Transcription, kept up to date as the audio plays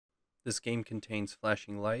This game contains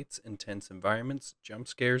flashing lights, intense environments, jump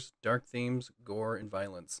scares, dark themes, gore, and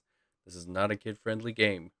violence. This is not a kid-friendly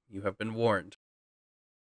game. You have been warned.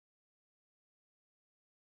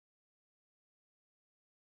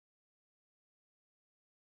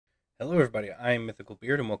 Hello everybody, I'm Mythical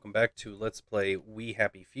Beard and welcome back to Let's Play We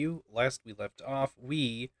Happy Few. Last we left off,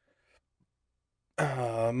 I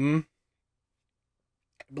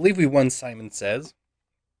believe we won Simon Says,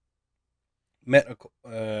 met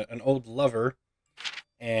an old lover,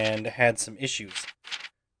 and had some issues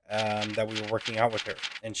that we were working out with her.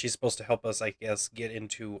 And she's supposed to help us, I guess, get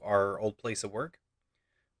into our old place of work.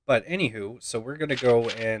 But anywho, so we're going to go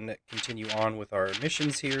and continue on with our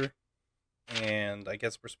missions here. And I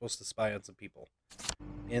guess we're supposed to spy on some people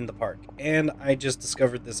in the park. And I just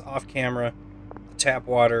discovered this off camera. The tap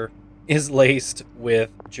water is laced with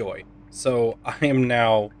joy. So I am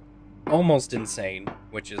now almost insane,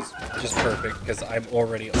 which is just perfect because I'm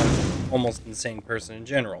already almost insane person in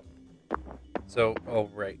general. So, oh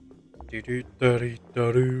right.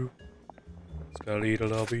 Do-do-da-dee-da-doo.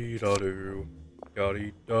 Ska-dee-da-da-bee-da-doo.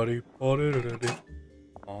 Ga-dee-da-dee-ba-dee-da-dee.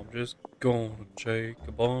 I'm just gonna take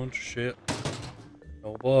a bunch of shit.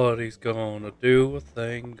 Nobody's gonna do a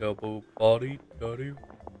thing. Go boop body da doo.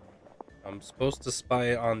 I'm supposed to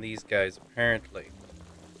spy on these guys apparently.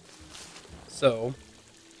 So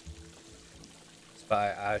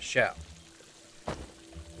spy I shall. Oh,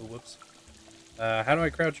 whoops. How do I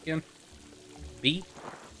crouch again? B?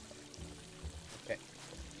 Okay.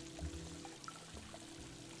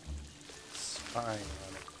 Spy on it.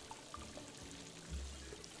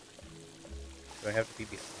 Do I have to be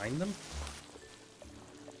behind them?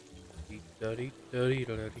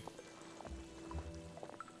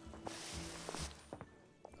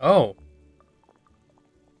 Oh.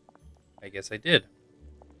 I guess I did.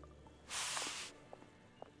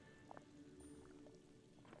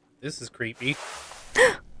 This is creepy.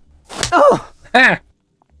 Oh! Ha!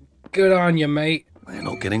 Good on you, mate. They're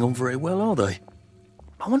not getting on very well, are they?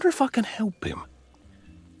 I wonder if I can help him.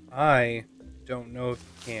 I don't know if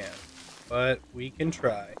you can, but we can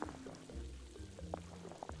try.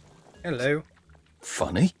 Hello.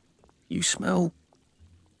 Funny. You smell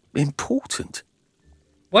important.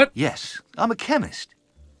 What? Yes, I'm a chemist,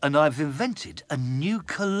 and I've invented a new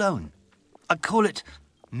cologne. I call it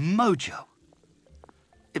Mojo.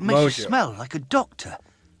 It makes you Mojo. smell like a doctor.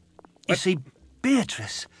 You What? see,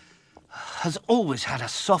 Beatrice has always had a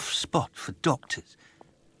soft spot for doctors.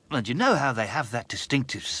 And you know how they have that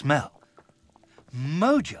distinctive smell?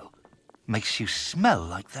 Mojo makes you smell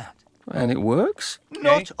like that. And it works?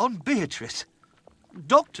 Not on Beatrice.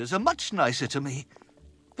 Doctors are much nicer to me,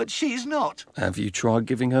 but she's not. Have you tried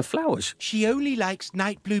giving her flowers? She only likes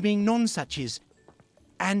night-blooming nonsuches.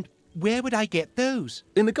 And where would I get those?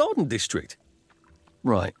 In the garden district?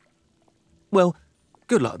 Right. Well,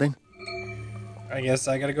 good luck then. I guess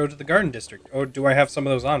I gotta go to the garden district. Oh, do I have some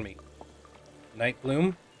of those on me? Night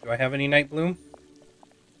bloom? Do I have any night bloom?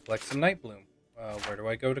 Collect some night bloom. Where do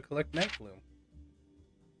I go to collect night bloom?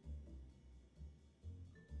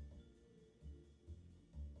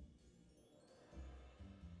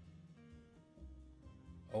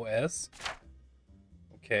 OS?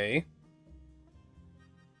 Okay.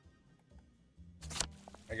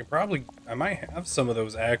 I might have some of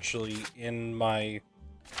those actually in my,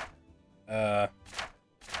 my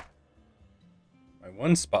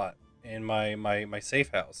one spot in my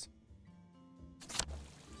safe house.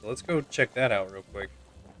 So let's go check that out real quick.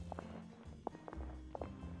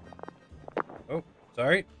 Oh,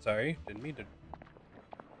 sorry, didn't mean to.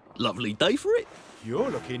 Lovely day for it. You're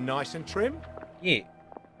looking nice and trim. Yeah.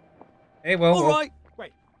 Hey, well, All right.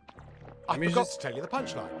 Wait, I Let me forgot just- to tell you the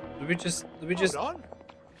punchline. let me just. Hold on.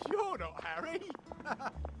 You're not Harry.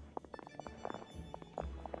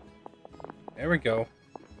 There we go.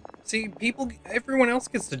 See, everyone else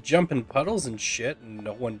gets to jump in puddles and shit, and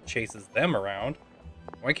no one chases them around.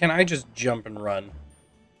 Why can't I just jump and run?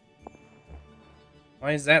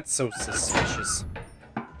 Why is that so suspicious?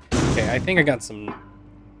 Okay, I think I got some...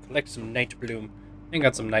 Collect some night bloom. I think I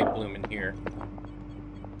got some night bloom in here.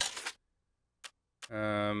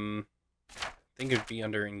 I think it'd be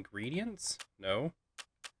under ingredients? No.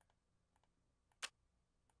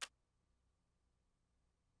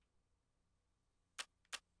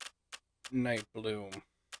 Night bloom.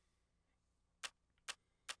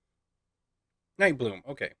 Night bloom.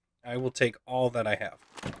 Okay. I will take all that I have.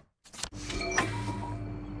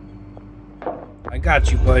 I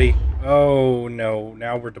got you, buddy. Oh, no.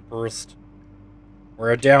 Now we're depressed.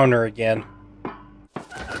 We're a downer again.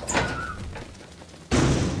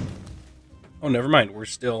 Oh, never mind. We're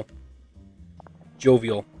still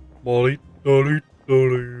jovial. Molly, dolly,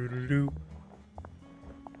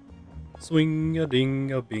 Swing a ding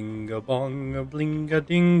a bing a bong a bling a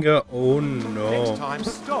ding a. Oh Next no. time,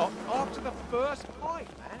 stop after the first pint,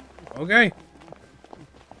 man. Okay.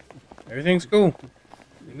 Everything's cool.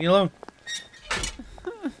 Leave me alone.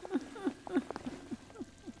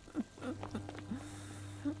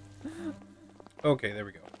 Okay, there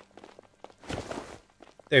we go.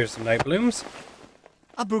 There's some night blooms.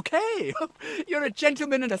 A bouquet? You're a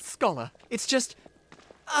gentleman and a scholar. It's just,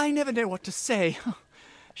 I never know what to say.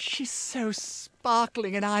 She's so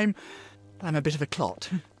sparkling and I'm a bit of a clot.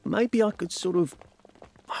 Maybe I could sort of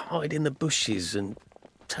hide in the bushes and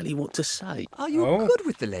tell you what to say. Are you Oh. good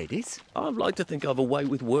with the ladies? I'd like to think I've a way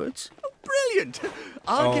with words. Oh, brilliant!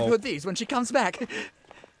 I'll give Oh. her these when she comes back.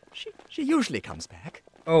 She usually comes back.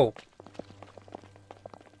 Oh.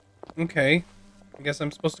 Okay. I guess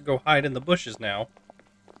I'm supposed to go hide in the bushes now.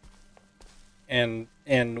 And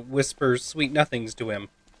whisper sweet nothings to him.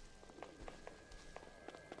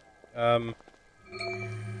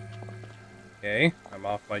 Okay, I'm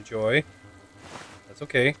off my joy. That's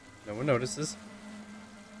okay. No one notices.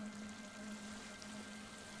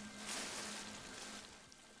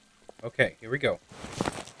 Okay, here we go.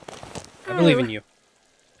 I believe in you.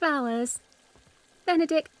 Flowers.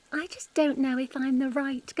 Benedict, I just don't know if I'm the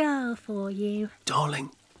right girl for you.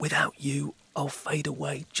 Darling, without you, I'll fade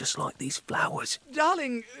away just like these flowers.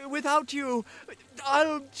 Darling, without you,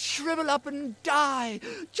 I'll shrivel up and die,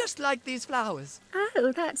 just like these flowers.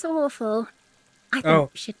 Oh, that's awful. I think Oh.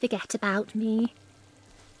 you should forget about me.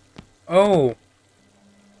 Oh.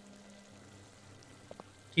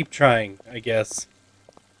 Keep trying, I guess.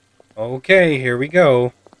 Okay, here we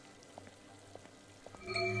go.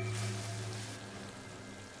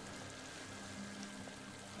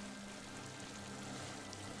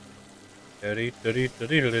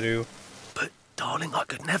 Do-do-do-do-do-do-do. But, darling, I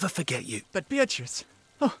could never forget you. But Beatrice,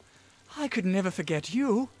 oh, I could never forget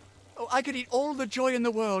you. Oh, I could eat all the joy in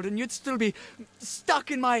the world and you'd still be stuck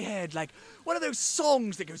in my head like one of those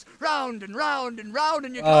songs that goes round and round and round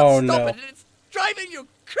and you can't Oh, stop no. it and it's driving you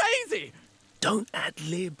crazy. Don't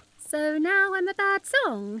ad-lib. So now I'm a bad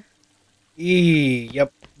song.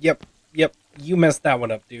 Yep. You messed that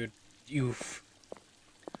one up, dude. You've...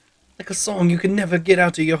 Like a song you can never get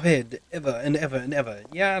out of your head, ever and ever and ever.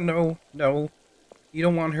 Yeah, no. You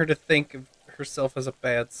don't want her to think of herself as a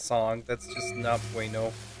bad song. That's just not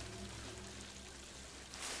bueno.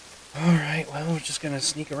 Alright, well, we're just gonna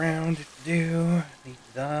sneak around. Do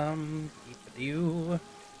do.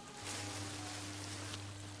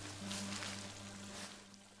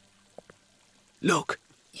 Look,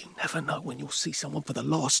 you never know when you'll see someone for the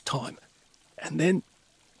last time. And then,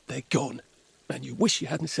 they're gone. And you wish you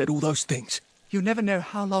hadn't said all those things. You never know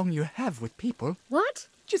how long you have with people. What?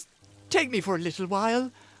 Just take me for a little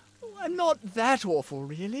while. I'm not that awful,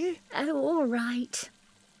 really. Oh, all right.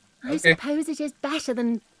 I Okay. suppose it is better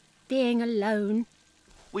than being alone.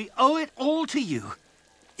 We owe it all to you.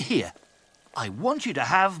 Here, I want you to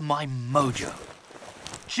have my mojo.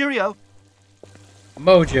 Cheerio.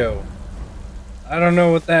 Mojo. I don't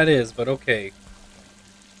know what that is, but okay.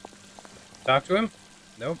 Talk to him?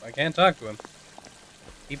 Nope, I can't talk to him.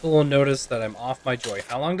 People will notice that I'm off my joy.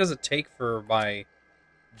 How long does it take for my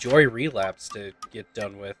joy relapse to get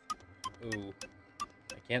done with? Ooh.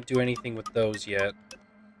 I can't do anything with those yet.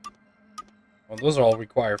 Well, those all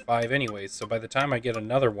require 5 anyways, so by the time I get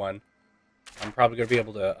another one, I'm probably going to be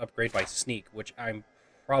able to upgrade my sneak, which I'm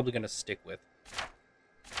probably going to stick with.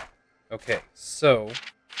 Okay, so...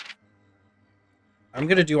 I'm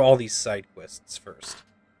going to do all these side quests first.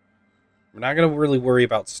 We're not going to really worry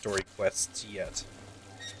about story quests yet.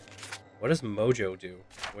 What does Mojo do?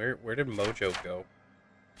 Where did Mojo go?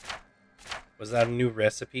 Was that a new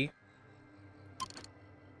recipe?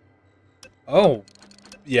 Oh!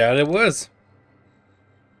 Yeah, it was!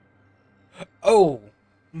 Oh!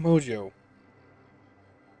 Mojo.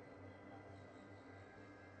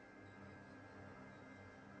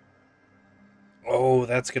 Oh,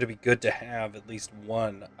 that's going to be good to have, at least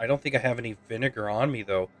one. I don't think I have any vinegar on me,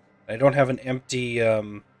 though. I don't have an empty,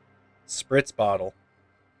 spritz bottle.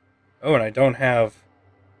 Oh, and I don't have,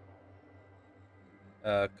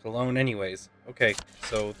 cologne anyways. Okay,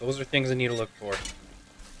 so those are things I need to look for.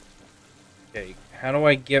 Okay, how do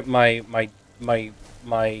I get my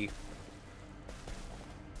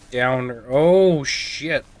downer? Oh,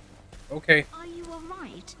 shit. Okay, Are you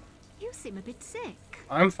alright? You seem a bit sick.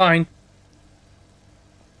 I'm fine.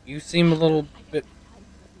 You seem a little bit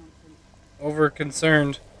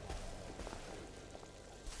over-concerned.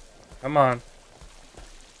 Come on.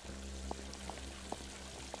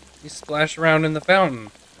 You splash around in the fountain.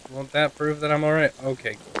 Won't that prove that I'm alright?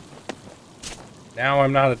 Okay. Now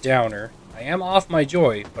I'm not a downer. I am off my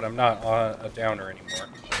joy, but I'm not a downer anymore.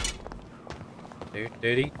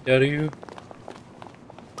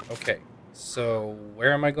 Okay, so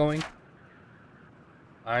where am I going?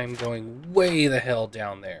 I'm going way the hell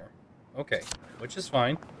down there. Okay, which is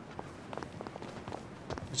fine.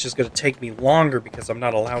 It's just going to take me longer because I'm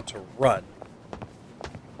not allowed to run.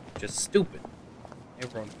 Which is stupid.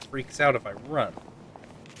 Everyone freaks out if I run.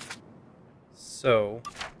 So...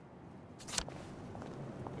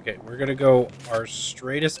 okay, we're going to go our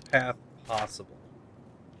straightest path possible.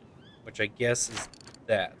 Which I guess is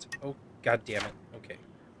that. Oh, god damn it. Okay.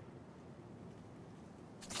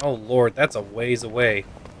 Oh lord, that's a ways away.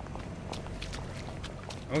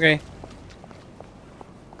 Okay.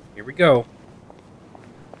 Here we go.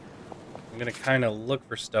 I'm gonna kind of look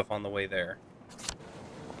for stuff on the way there.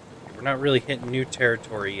 We're not really hitting new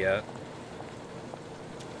territory yet.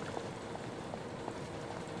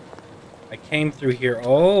 I came through here.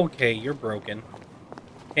 Oh, okay, you're broken.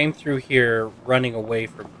 Came through here running away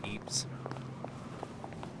from peeps.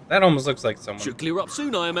 That almost looks like someone. Should clear up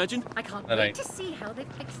soon, I imagine. I can't wait to see how they've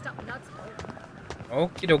fixed up Lud's hole.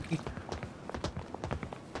 Okie dokie.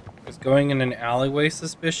 Is going in an alleyway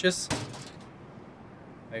suspicious?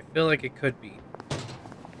 I feel like it could be.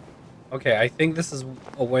 Okay, I think this is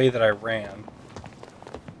a way that I ran.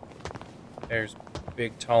 There's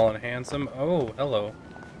big, tall, and handsome. Oh, hello.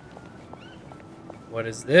 What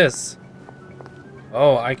is this?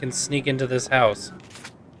 Oh, I can sneak into this house.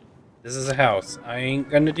 This is a house. I ain't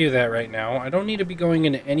gonna do that right now. I don't need to be going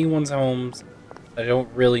into anyone's homes that I don't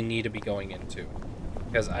really need to be going into.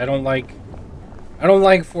 Because I don't like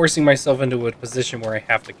forcing myself into a position where I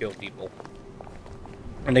have to kill people.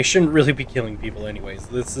 And they shouldn't really be killing people anyways.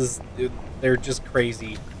 They're just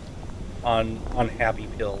crazy on happy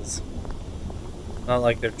pills. Not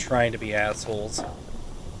like they're trying to be assholes.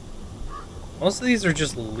 Most of these are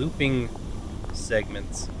just looping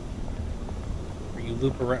segments. Where you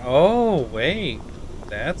loop around. Oh, wait.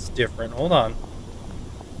 That's different. Hold on.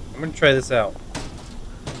 I'm gonna try this out.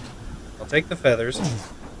 I'll take the feathers.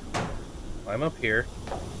 Climb up here.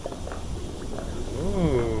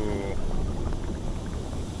 Ooh.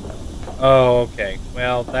 Oh, okay.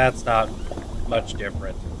 Well, that's not much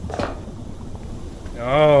different.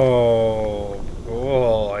 Oh,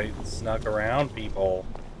 cool. I snuck around people.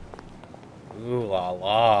 Ooh la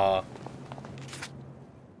la.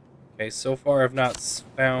 Okay, so far I've not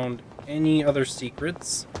found any other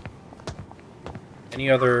secrets. Any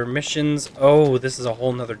other missions? Oh, this is a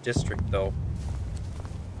whole nother district, though.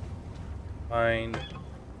 Fine.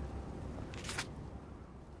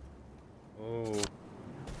 Oh.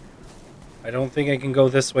 I don't think I can go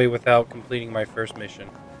this way without completing my first mission.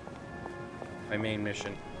 My main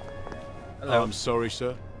mission. Hello. I'm sorry,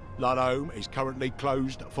 sir. Lud Home is currently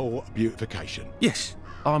closed for beautification. Yes,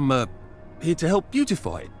 I'm here to help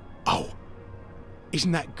beautify it. Oh,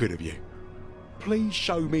 isn't that good of you? Please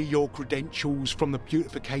show me your credentials from the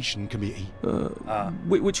beautification committee.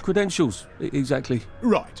 Which credentials exactly?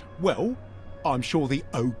 Right, well, I'm sure the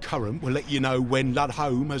O-Current will let you know when Lud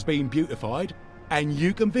Home has been beautified, and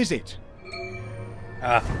you can visit.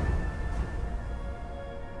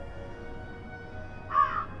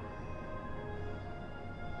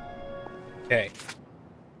 Okay.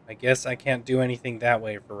 I guess I can't do anything that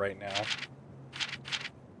way for right now.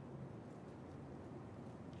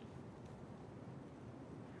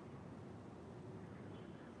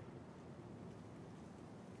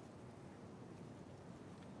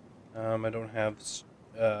 I don't have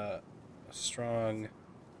a strong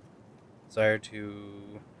desire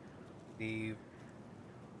to leave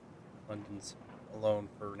London's alone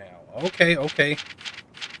for now. Okay, okay.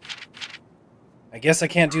 I guess I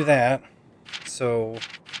can't do that. So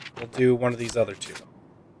we'll do one of these other two.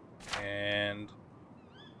 And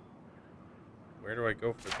where do I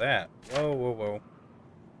go for that? Whoa, whoa, whoa.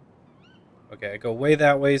 Okay, I go way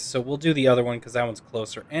that way, so we'll do the other one because that one's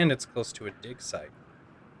closer and it's close to a dig site.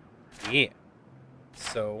 Yeah.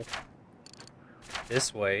 So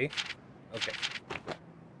this way. Okay.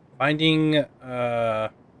 Finding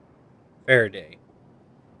Faraday.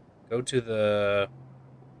 Go to the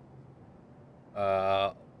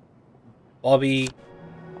Bobby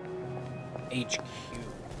HQ.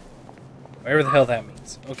 Whatever the hell that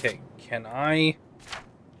means. Okay, can I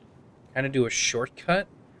kind of do a shortcut?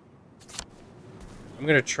 I'm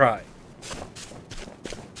gonna try.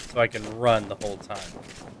 So I can run the whole time.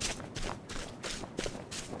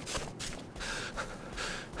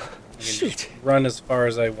 I can just run as far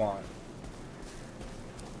as I want.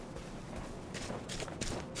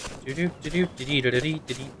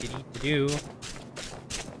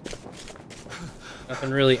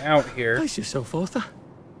 Nothing really out here. Pace yourself, Arthur.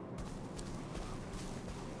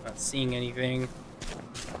 Not seeing anything.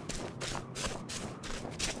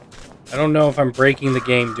 I don't know if I'm breaking the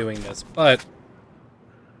game doing this, but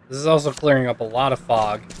this is also clearing up a lot of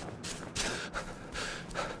fog.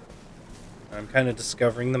 I'm kind of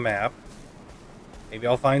discovering the map. Maybe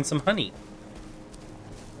I'll find some honey.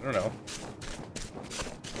 I don't know.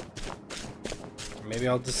 Or maybe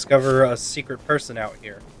I'll discover a secret person out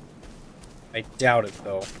here. I doubt it,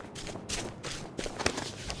 though.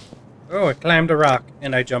 Oh, I climbed a rock,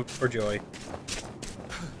 and I jumped for joy.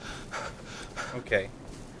 Okay.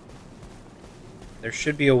 There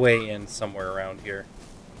should be a way in somewhere around here.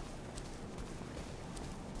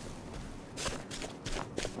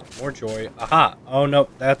 More joy. Aha! Oh, no,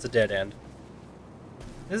 that's a dead end.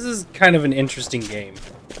 This is kind of an interesting game.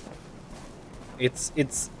 It's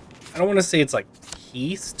I don't want to say it's like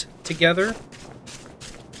pieced together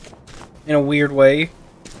in a weird way.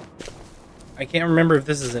 I can't remember if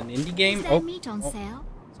this is an indie game. Is there meat on sale?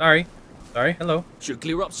 Sorry. Sorry, hello. Should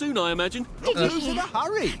clear up soon, I imagine. Did you Who's in hear? a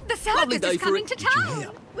hurry? The Lovely circus day is for coming it. to Did you town.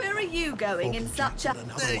 hear? Where are you going in such a...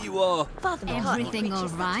 There you are. Everything all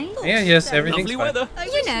right? Yeah, yes, everything's Lovely fine. weather.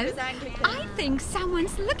 You know, I think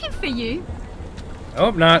someone's looking for you. I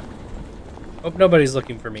hope not. Hope nobody's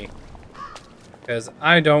looking for me. Because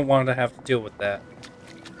I don't want to have to deal with that.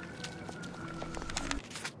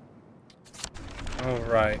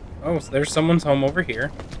 Alright. Oh, so there's someone's home over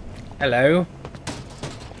here. Hello.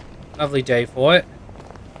 Lovely day for it.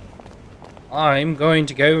 I'm going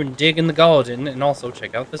to go and dig in the garden and also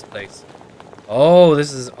check out this place. Oh,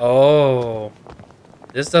 this is... Oh.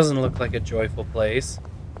 This doesn't look like a joyful place.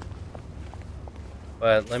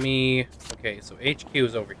 But let me... Okay, so HQ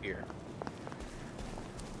is over here.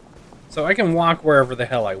 So I can walk wherever the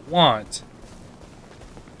hell I want.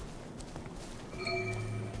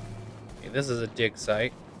 Okay, this is a dig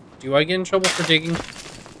site. Do I get in trouble for digging?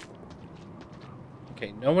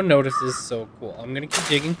 Okay, no one notices, so cool. I'm gonna keep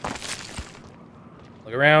digging.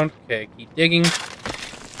 Look around. Okay, keep digging.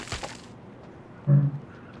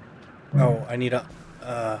 Oh, I need a...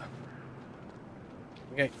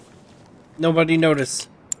 Okay. Nobody notice.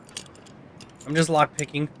 I'm just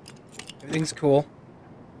lockpicking. Everything's cool.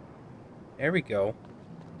 There we go.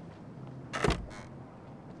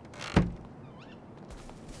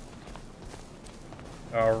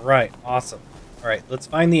 Alright, awesome. Alright, let's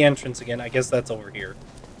find the entrance again. I guess that's over here.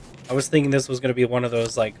 I was thinking this was going to be one of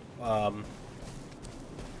those, like,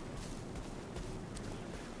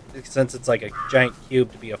 since it's like a giant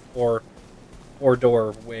cube to be a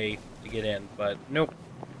four-door way to get in, but nope.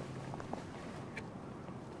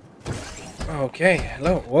 Okay,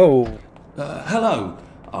 hello. Whoa. Hello.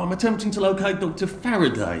 I'm attempting to locate Dr.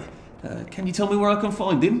 Faraday. Can you tell me where I can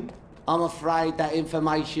find him? I'm afraid that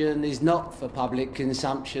information is not for public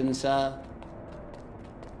consumption, sir.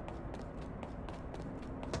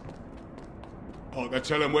 I can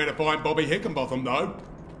tell him where to find Bobby Hickenbotham, though.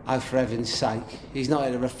 Oh, for heaven's sake. He's not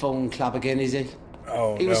at a reform club again, is he?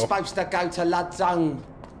 Oh, He was supposed to go to Lud's Own.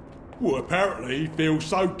 Well, apparently he feels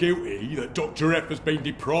so guilty that Dr. F has been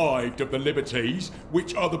deprived of the liberties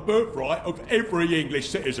which are the birthright of every English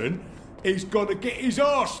citizen, he's gonna get his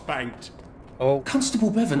arse spanked. Oh. Constable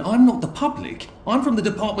Bevan, I'm not the public. I'm from the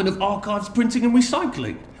Department of Archives, Printing and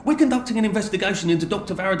Recycling. We're conducting an investigation into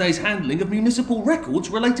Dr. Faraday's handling of municipal records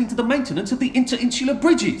relating to the maintenance of the interinsular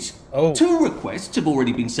bridges. Oh. 2 requests have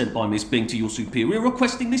already been sent by Miss Bing to your superior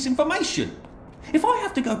requesting this information. If I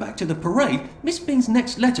have to go back to the parade, Miss Bing's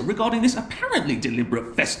next letter regarding this apparently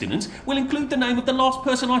deliberate festinance will include the name of the last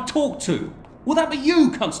person I talked to. Will that be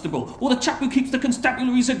you, Constable, or the chap who keeps the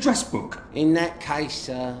constabulary's address book? In that case,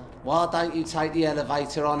 sir, why don't you take the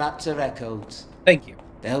elevator on up to records? Thank you.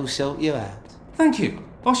 They'll sort you out. Thank you.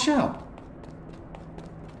 I shall.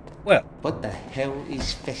 Well. What the hell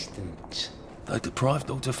is festinance? They deprived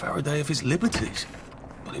Dr. Faraday of his liberties,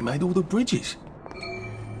 but he made all the bridges.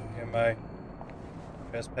 Am I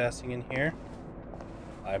trespassing in here?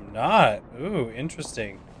 I'm not. Ooh,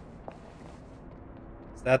 interesting.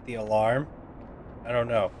 Is that the alarm? I don't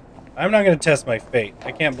know. I'm not going to test my fate.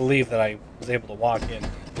 I can't believe that I was able to walk in.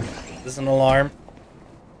 Is this an alarm?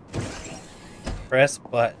 Press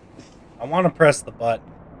button. I want to press the button.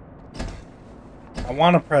 I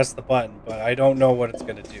want to press the button, but I don't know what it's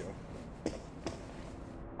going to do.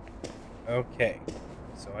 Okay.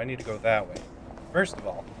 So I need to go that way. First of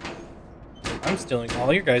all, I'm stealing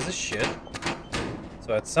all your guys' shit.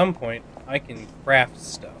 So at some point, I can craft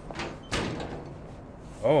stuff.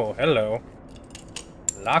 Oh, hello.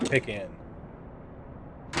 Lockpicking.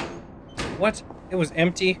 What? It was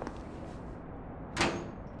empty?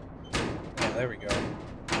 Yeah, there we go.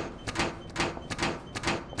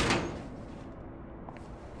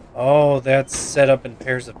 Oh, that's set up in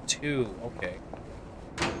pairs of 2. Okay.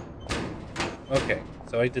 Okay,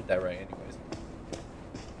 so I did that right anyways.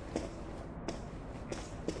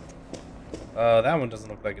 That one doesn't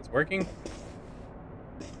look like it's working.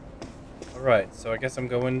 Alright, so I guess I'm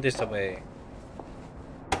going this way.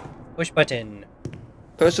 Push button.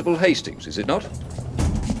 Percival Hastings, is it not?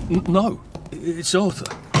 No, it's Arthur.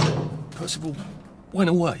 Percival went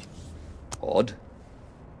away. Odd.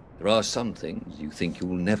 There are some things you think you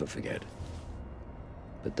will never forget.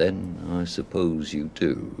 But then, I suppose you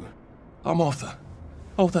do. I'm Arthur.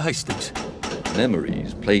 Arthur Hastings.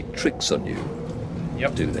 Memories play tricks on you.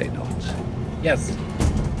 Yep. Do they not? Yes.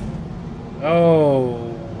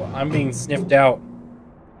 Oh, I'm being sniffed out.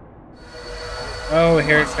 Oh,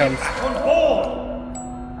 here it comes. On board!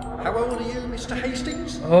 How old are you, Mr.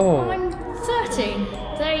 Hastings? Oh. I'm 13.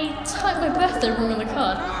 They typed my birthday wrong on the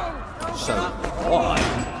card. So, why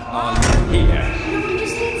are you here? No, I'm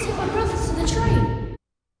just here to take my brothers to the train.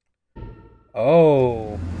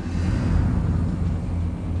 Oh.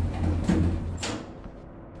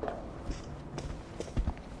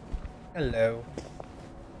 Hello.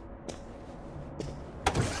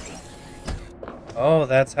 Oh,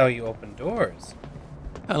 that's how you open doors.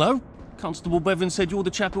 Hello? Constable Bevan said you're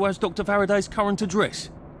the chap who has Dr. Faraday's current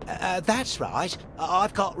address. That's right.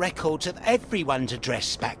 I've got records of everyone's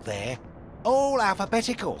address back there. All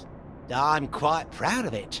alphabetical. I'm quite proud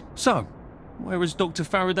of it. So, where has Dr.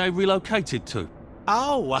 Faraday relocated to?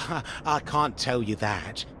 Oh, I can't tell you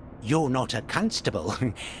that. You're not a constable.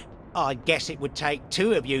 I guess it would take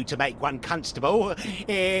 2 of you to make one constable,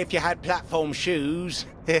 if you had platform shoes.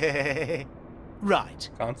 Right.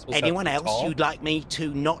 Constables Anyone have to be else tall? you'd like me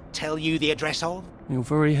to not tell you the address of? You're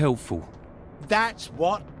very helpful. That's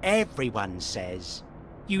what everyone says.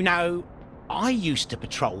 You know, I used to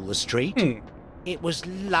patrol the street. It was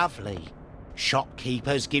lovely.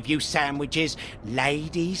 Shopkeepers give you sandwiches,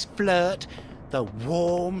 ladies flirt, the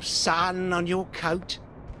warm sun on your coat.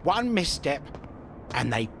 One misstep,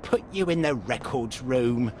 and they put you in the records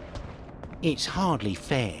room. It's hardly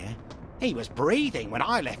fair. He was breathing when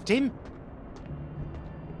I left him.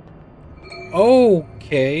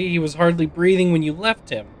 Okay, he was hardly breathing when you left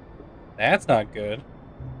him. That's not good.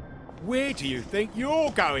 Where do you think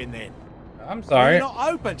you're going then? I'm sorry. You're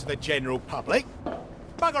not open to the general public.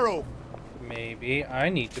 Bugger off. Maybe I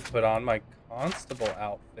need to put on my constable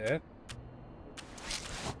outfit.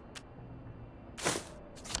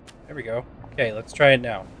 There we go. Okay, let's try it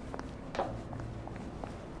now.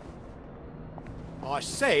 I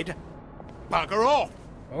said, bugger off.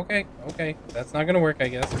 Okay, okay. That's not gonna work, I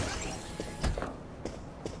guess.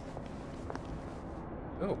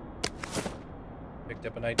 Oh. Picked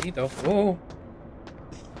up an ID, though. Whoa.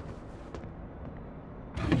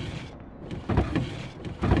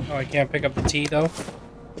 Oh, I can't pick up the tea, though.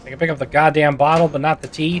 I can pick up the goddamn bottle, but not the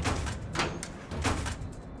tea.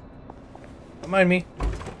 Don't mind me.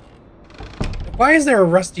 Why is there a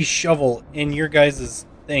rusty shovel in your guys'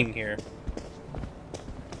 thing here?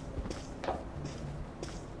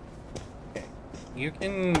 Okay. You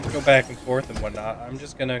can go back and forth and whatnot. I'm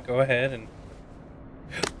just gonna go ahead and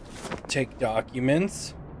take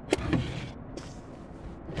documents.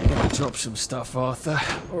 Gotta drop some stuff, Arthur,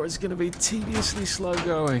 or it's gonna be tediously slow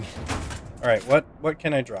going. Alright, what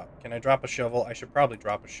can I drop? Can I drop a shovel? I should probably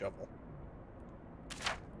drop a shovel.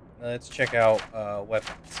 Let's check out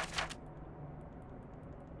weapons.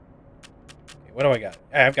 Okay, what do I got?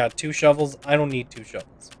 I've got 2 shovels. I don't need 2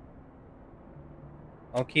 shovels.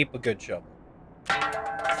 I'll keep a good shovel.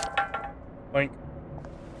 Boink.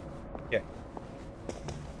 Okay.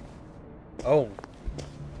 Oh.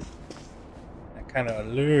 That kind of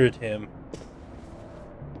allured him.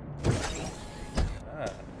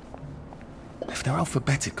 If they're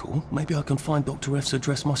alphabetical, maybe I can find Dr. F's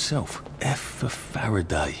address myself. F for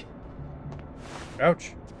Faraday.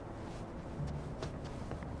 Ouch.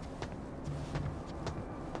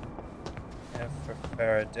 F for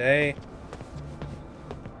Faraday.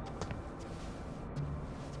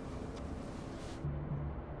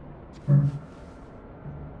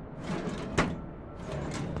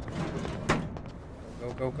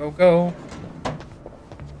 Go, go, go, go.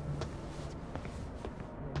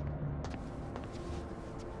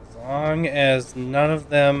 As long as none of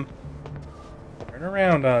them turn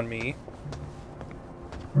around on me.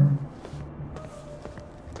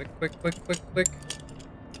 Quick, quick, quick, quick, quick.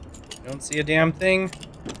 Don't see a damn thing.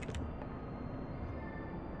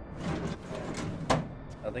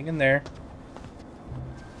 Nothing in there.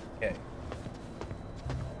 Okay.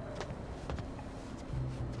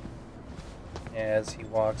 As he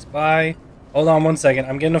walks by. Hold on 1 second.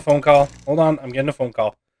 I'm getting a phone call. Hold on. I'm getting a phone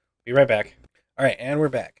call. Be right back. Alright, and we're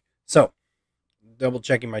back. So, double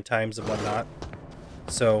checking my times and whatnot.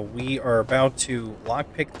 So, we are about to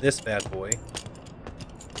lockpick this bad boy.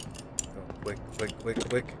 Go quick, quick, quick,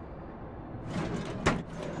 quick.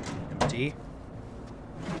 Empty.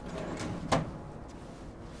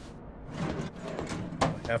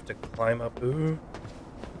 I have to climb up. Ooh.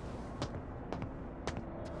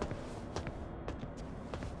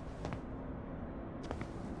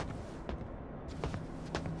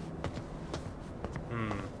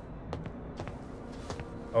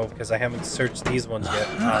 Oh, because I haven't searched these ones yet.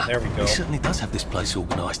 Ah, there we go. He certainly does have this place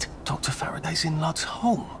organised. Dr. Faraday's in Lud's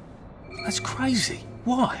home. That's crazy.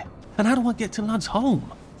 Why? And how do I get to Lud's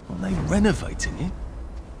home? Are they renovating it?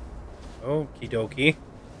 Okie dokie.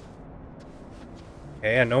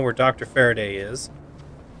 Okay, I know where Dr. Faraday is.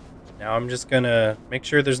 Now I'm just gonna make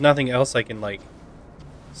sure there's nothing else I can, like,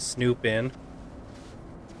 snoop in.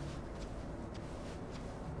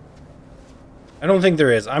 I don't think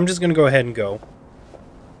there is. I'm just gonna go ahead and go.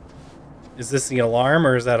 Is this the alarm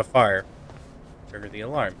or is that a fire? Trigger the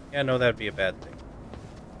alarm. Yeah, no, that'd be a bad thing.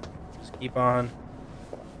 Just keep on.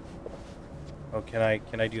 Oh, can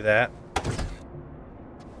I do that?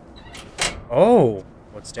 Oh,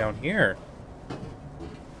 what's down here?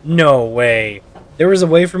 No way. There was a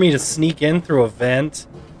way for me to sneak in through a vent.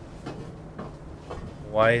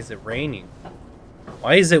 Why is it raining?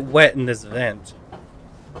 Why is it wet in this vent?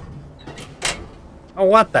 Oh,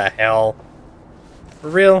 what the hell? For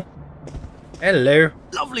real? Hello.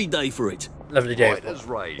 Lovely day for it. Lovely day. Right as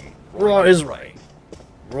rain. Right as rain.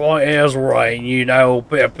 Right as rain, you know,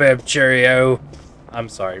 pip pip cheerio. I'm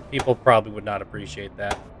sorry, people probably would not appreciate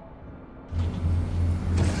that.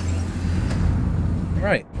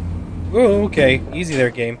 Right. Oh, okay. Easy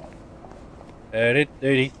there, game. Yeah,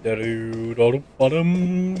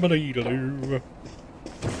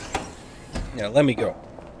 let me go.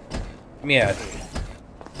 Get me out of here.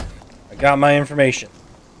 I got my information.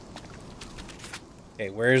 Okay,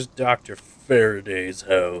 where's Dr. Faraday's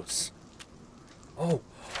house? Oh,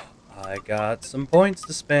 I got some points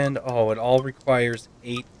to spend. Oh, it all requires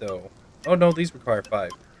 8, though. Oh, no, these require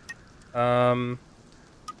 5.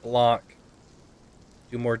 Block.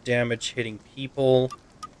 Do more damage hitting people.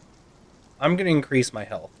 I'm going to increase my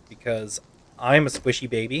health because I'm a squishy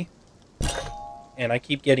baby. And I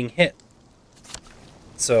keep getting hit.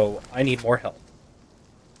 So, I need more health.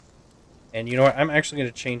 And you know what? I'm actually going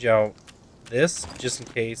to change out this just in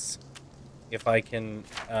case if I can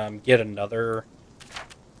get another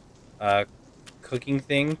cooking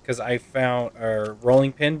thing, because I found a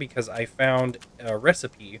rolling pin, because I found a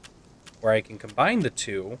recipe where I can combine the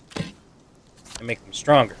two and make them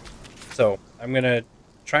stronger. So I'm gonna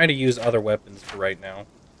try to use other weapons for right now.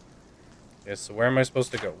 Okay, so where am I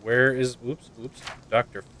supposed to go? Where is oops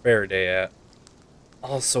Dr. Faraday at?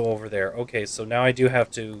 Also over there. Okay, so now I do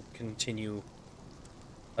have to continue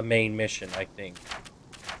a main mission, I think,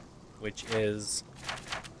 which is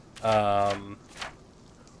I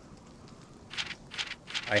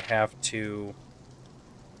have to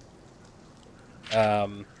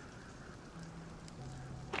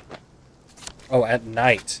oh, at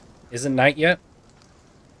night. Is it night yet?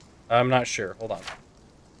 I'm not sure. Hold on.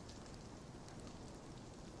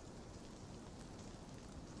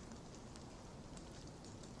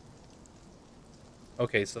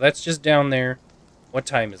 Okay, so that's just down there. What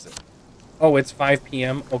time is it? Oh, it's 5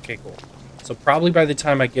 p.m. Okay, cool. So probably by the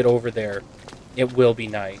time I get over there, it will be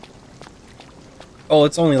night. Oh,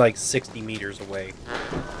 it's only like 60 meters away.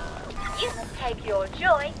 You can take your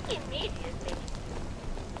joy immediately.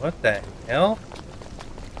 What the hell?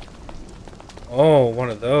 Oh, one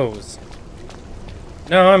of those.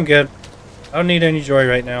 No, I'm good. I don't need any joy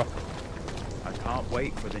right now. I can't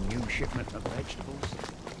wait for the new shipment of vegetables.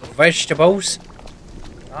 Vegetables?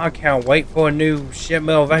 I can't wait for a new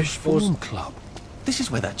shipment of vegetables. Reform Club. This is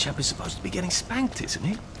where that chap is supposed to be getting spanked, isn't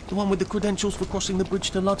it? The one with the credentials for crossing the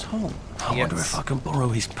bridge to Lud's home. I wonder if I can borrow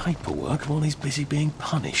his paperwork while he's busy being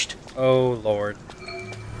punished. Oh, Lord.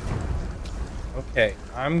 Okay,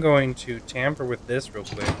 I'm going to tamper with this real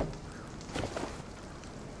quick.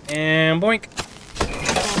 And boink.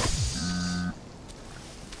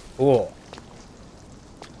 Cool.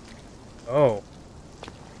 Oh.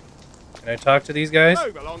 Can I talk to these guys?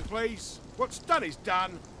 Move along, please. What's done is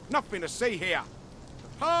done. Nothing to see here. The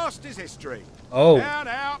past is history. Oh. Down,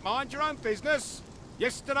 out, mind your own business.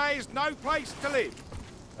 Yesterday is no place to live.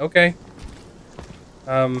 Okay.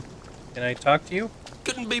 Can I talk to you?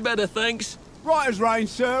 Couldn't be better, thanks. Right as rain,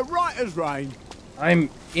 sir. Right as rain.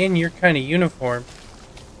 I'm in your kind of uniform.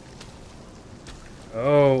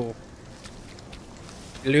 Oh.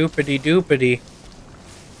 Gloopity doopity.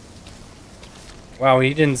 Wow,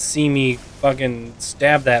 he didn't see me fucking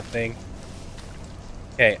stab that thing.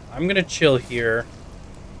 Okay, I'm gonna chill here.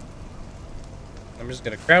 I'm just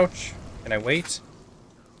gonna crouch. Can I wait?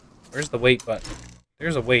 Where's the wait button?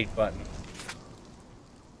 There's a wait button.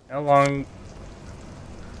 How long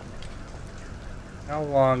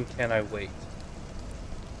can I wait?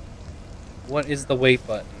 What is the wait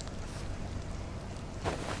button?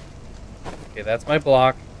 Okay, that's my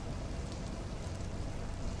block.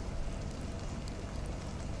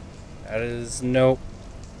 That is nope.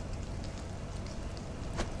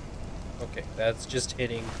 Okay, that's just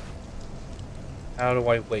hitting. How do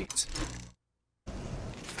I wait?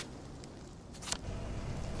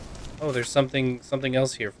 Oh, there's something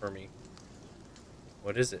else here for me.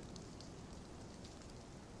 What is it?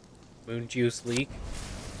 Moon juice leak?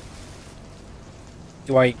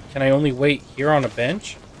 Can I only wait here on a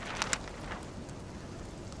bench?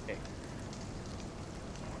 Okay.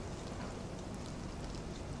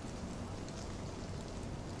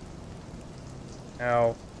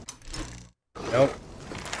 Ow. Nope.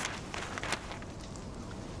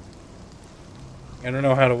 I don't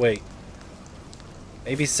know how to wait.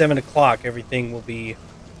 Maybe 7 o'clock everything will be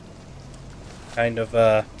kind of,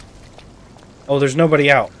 Oh, there's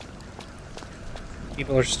nobody out.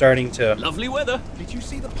 People are starting to... Lovely weather. Did you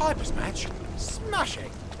see the Pipers match? Smashing.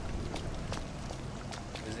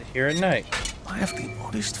 Is it here at night? I have the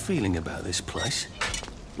oddest feeling about this place.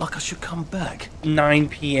 Like I should come back. 9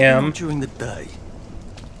 p.m. Not during the day.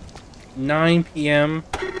 9 p.m.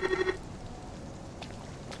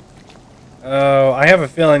 Oh, I have a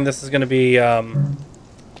feeling this is going to be,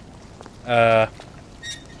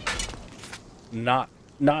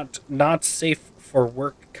 not safe for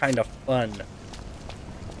work kind of fun.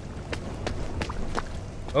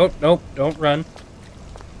 Oh, nope, don't run.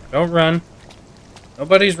 Don't run.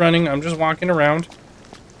 Nobody's running, I'm just walking around.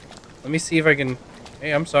 Let me see if I can...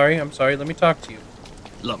 Hey, I'm sorry, let me talk to you.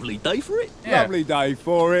 Lovely day for it. Yeah. Lovely day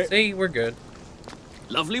for it. See, we're good.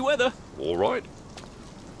 Lovely weather. All right.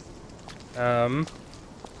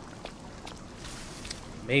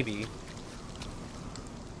 Maybe.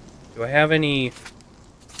 Do I have any...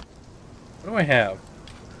 What do I have?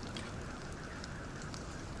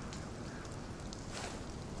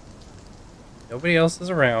 Nobody else is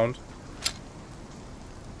around.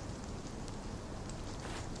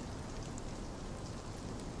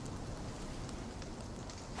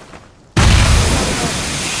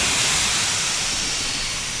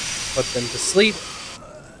 Put them to sleep.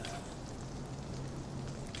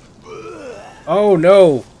 Oh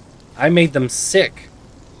no! I made them sick.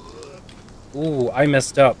 Ooh, I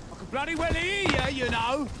messed up. I could bloody well hear you, you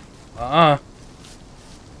know.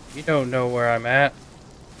 You don't know where I'm at.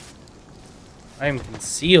 I am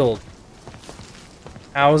concealed.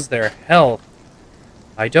 How's their health?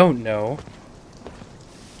 I don't know.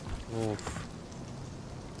 Oof.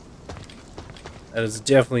 That is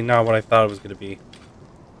definitely not what I thought it was going to be.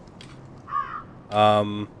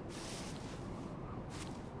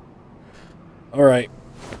 Alright.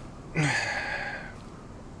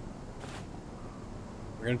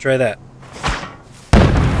 We're gonna try that.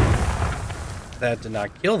 That did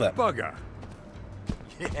not kill them. Bugger.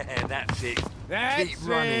 Yeah, that's it. That's Keep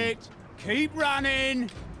running. it. Keep running.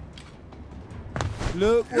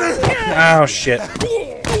 Look. Oh, shit.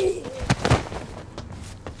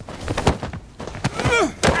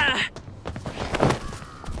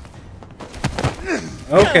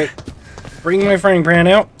 Okay. Bring my frying pan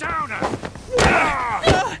out.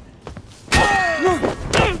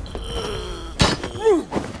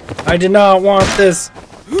 I did not want this.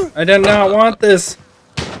 I did not want this.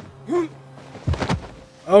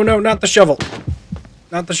 Oh no, not the shovel.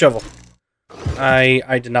 Not the shovel.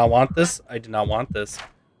 I did not want this. I did not want this.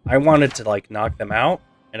 I wanted to, like, knock them out,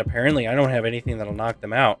 and apparently I don't have anything that'll knock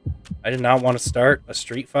them out. I did not want to start a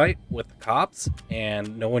street fight with the cops,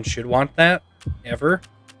 and no one should want that, ever.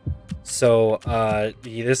 So,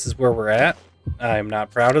 this is where we're at. I'm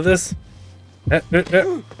not proud of this.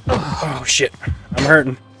 Oh, shit. I'm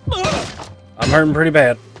hurting. I'm hurting pretty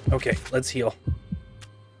bad. Okay, let's heal.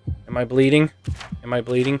 Am I bleeding? Am I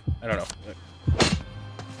bleeding? I don't know.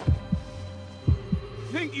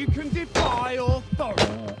 Think you can defy authority?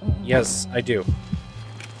 Yes, I do.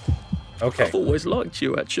 Okay. I've always liked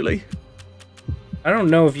you, actually. I don't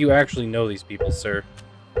know if you actually know these people, sir.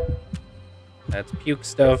 That's puke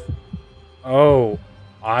stuff. Oh,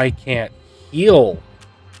 I can't heal.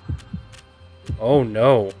 Oh,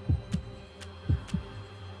 no.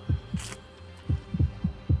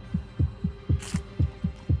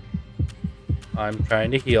 I'm trying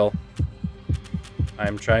to heal.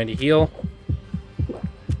 I'm trying to heal.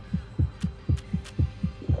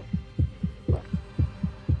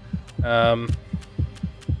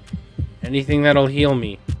 Anything that'll heal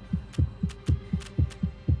me.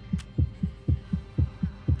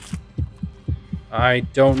 I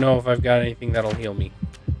don't know if I've got anything that'll heal me.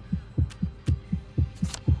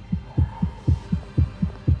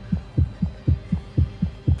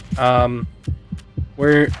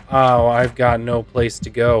 Where... Oh, I've got no place to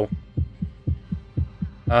go.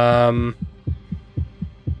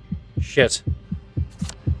 Shit.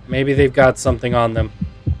 Maybe they've got something on them.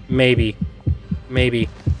 Maybe. Maybe.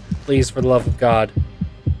 Please, for the love of God.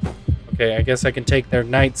 Okay, I guess I can take their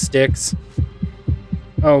nightsticks.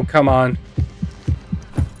 Oh, come on.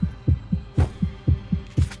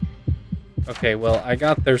 Okay, well, I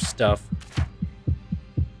got their stuff.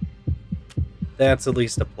 That's at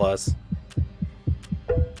least a plus.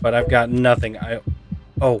 But I've got nothing.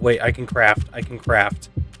 Oh, wait, I can craft. I can craft.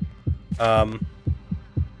 I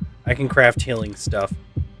can craft healing stuff.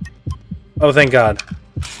 Oh, thank God.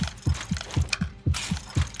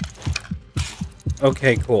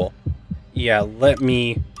 Okay, cool. Yeah, let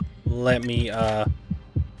me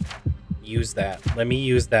use that. Let me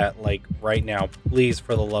use that, like, right now. Please,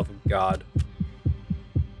 for the love of God.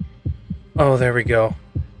 Oh, there we go.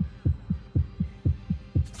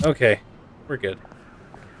 Okay, we're good.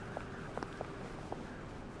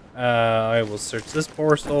 I will search this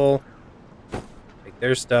parcel. Take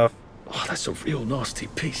their stuff. Oh, that's a real nasty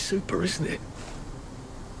pea super, isn't it?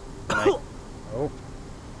 Oh.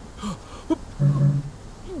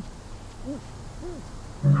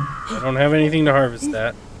 I don't have anything to harvest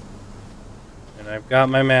that. And I've got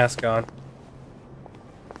my mask on.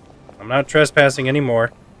 I'm not trespassing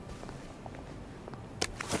anymore.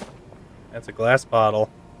 That's a glass bottle.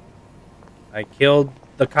 I killed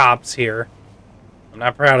the cops here. I'm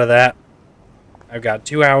not proud of that. I've got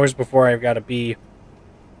 2 hours before I've got to be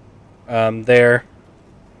there.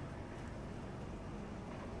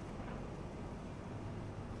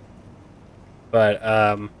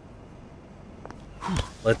 But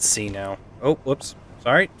let's see now. Oh, whoops.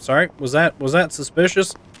 Sorry. Was that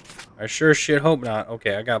suspicious? I sure shit hope not.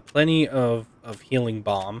 Okay, I got plenty of healing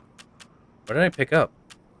balm. What did I pick up?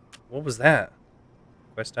 What was that?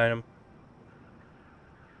 Quest item.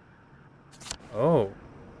 Oh.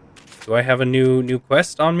 Do I have a new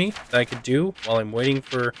quest on me that I could do while I'm waiting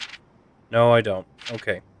for... No, I don't.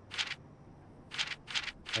 Okay.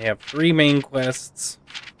 I have 3 main quests.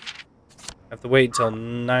 I have to wait till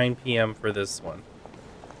 9 p.m. for this one.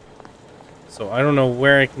 So I don't know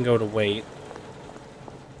where I can go to wait.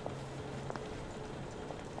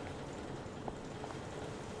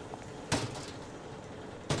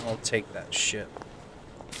 I'll take that shit.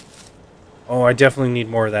 Oh, I definitely need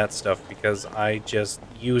more of that stuff because I just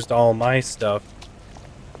used all my stuff.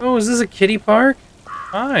 Oh, is this a kiddie park?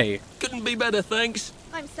 Hi. Couldn't be better, thanks.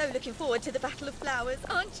 I'm so looking forward to the Battle of Flowers,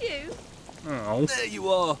 aren't you? Oh. There you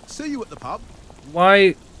are. See you at the pub.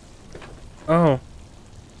 Why? Oh.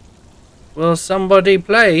 Will somebody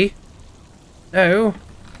play? No.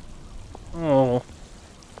 Oh.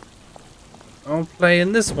 I'll play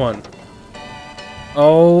in this one.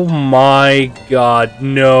 Oh my God,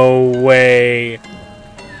 no way.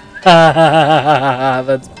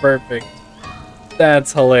 That's perfect.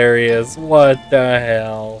 That's hilarious. What the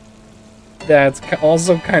hell? That's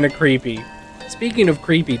also kind of creepy. Speaking of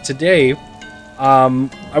creepy, today,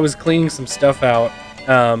 I was cleaning some stuff out,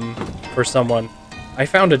 for someone. I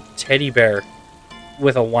found a teddy bear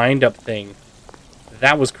with a wind-up thing.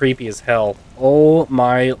 That was creepy as hell. Oh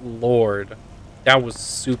my lord. That was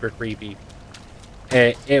super creepy.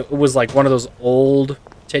 It was like one of those old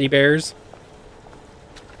teddy bears.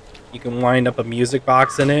 You can wind up a music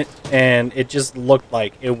box in it, and it just looked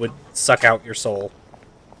like it would suck out your soul.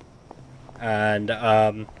 And,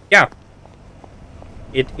 yeah.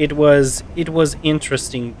 It was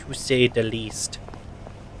interesting, to say the least.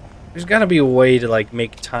 There's gotta be a way to, like,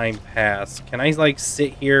 make time pass. Can I, like,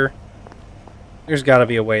 sit here? There's gotta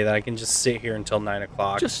be a way that I can just sit here until 9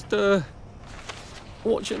 o'clock. Just,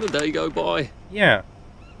 watching the day go by. Yeah.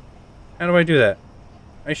 How do I do that?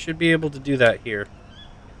 I should be able to do that here.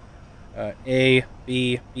 A,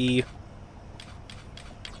 B, B.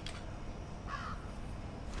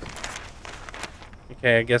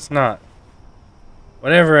 Okay, I guess not.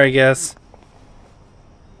 Whatever, I guess.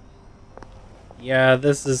 Yeah,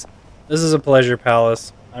 this is a pleasure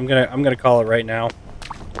palace. I'm gonna call it right now.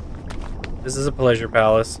 This is a pleasure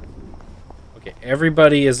palace. Okay,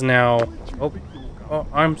 everybody is now. Oh,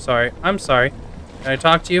 I'm sorry. I'm sorry. Can I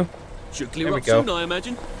talk to you? Should clear There we up go. soon, I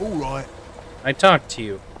imagine. All right. I talked to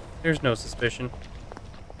you. There's no suspicion.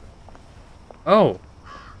 Oh.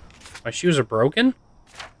 My shoes are broken?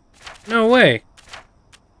 No way.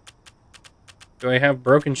 Do I have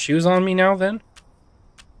broken shoes on me now, then?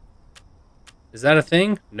 Is that a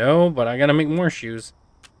thing? No, but I gotta make more shoes.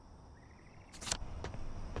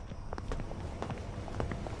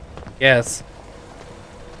 Yes.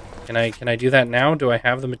 Can I do that now? Do I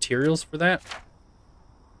have the materials for that?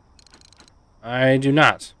 I do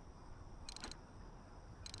not.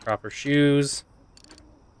 Proper shoes.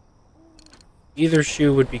 Either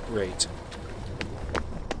shoe would be great.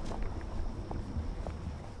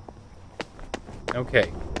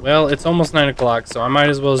 Okay. Well, it's almost 9 o'clock, so I might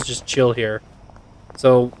as well just chill here.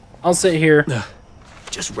 So, I'll sit here.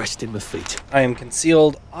 Just resting my feet. I am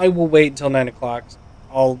concealed. I will wait until 9 o'clock.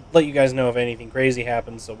 I'll let you guys know if anything crazy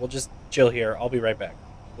happens, so we'll just chill here. I'll be right back.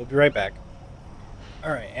 We'll be right back.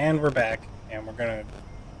 Alright, and we're back. And we're gonna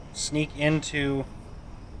sneak into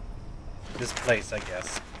this place, I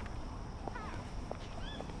guess.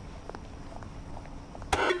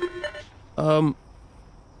 Hello?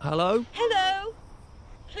 Hello.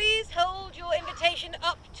 Please hold your invitation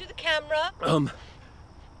up to the camera.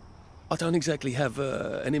 I don't exactly have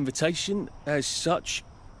an invitation as such,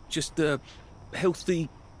 just a healthy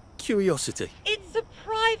curiosity. It's a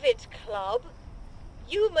private club.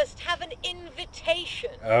 You must have an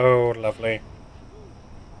invitation. Oh, lovely.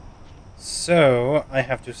 So, I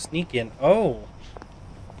have to sneak in. Oh.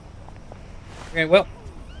 Okay, well.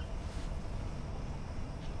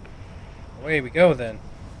 Away we go, then.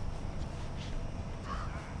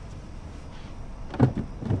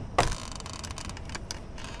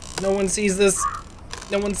 No one sees this.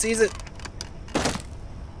 No one sees it.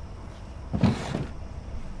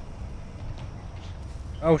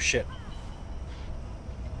 Oh, shit.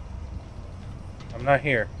 I'm not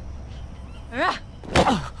here.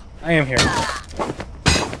 I am here.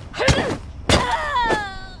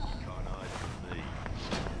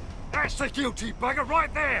 That's the guilty bugger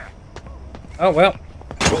right there. Oh, well.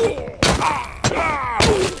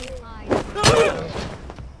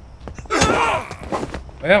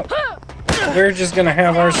 Well, we're just gonna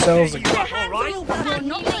have ourselves a You're not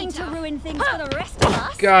going to ruin things for the rest of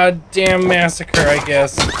us. goddamn massacre, I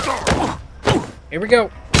guess. Here we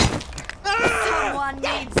go. Someone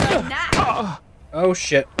needs a nap. Oh,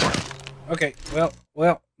 shit. Okay,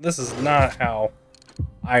 well, this is not how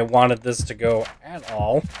I wanted this to go at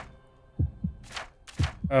all.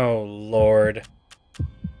 Oh, Lord.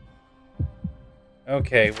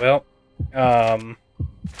 Okay, well,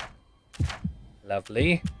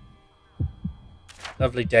 lovely.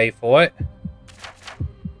 Lovely day for it.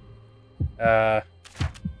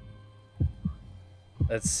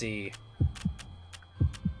 Let's see.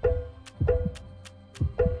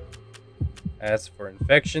 That's for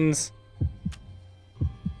infections.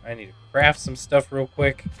 I need to craft some stuff real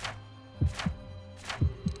quick.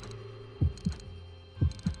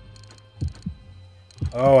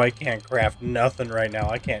 Oh, I can't craft nothing right now.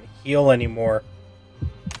 I can't heal anymore.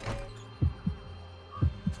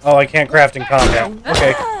 Oh, I can't craft in combat.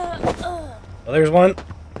 Okay. Well, there's one.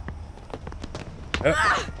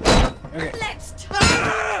 Oh. Okay.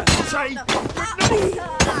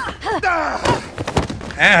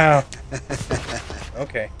 Ow.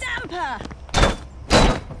 Okay.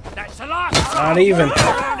 That's the last. Not even.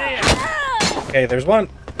 Okay, there's one.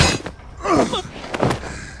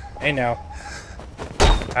 Hey now.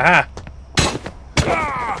 Aha.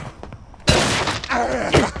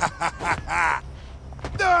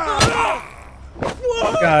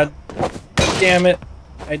 God damn it.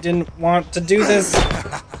 I didn't want to do this.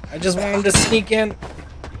 I just wanted to sneak in.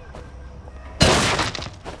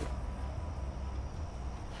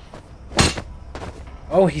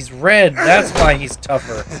 Oh, he's red. That's why he's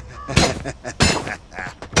tougher.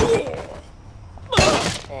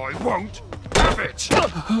 I won't have it.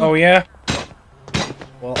 Oh, yeah?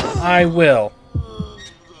 Well, I will.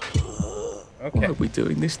 Okay. Why are we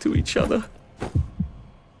doing this to each other?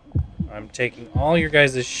 I'm taking all your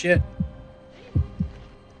guys' shit.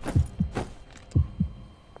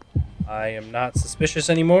 I am not suspicious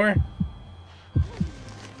anymore. You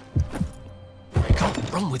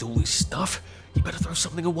can't run with all this stuff. You better throw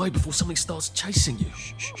something away before something starts chasing you.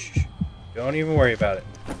 Shh, shh, shh. Don't even worry about it.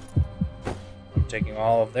 I'm taking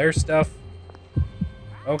all of their stuff.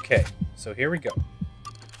 Okay, so here we go.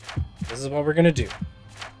 This is what we're gonna do.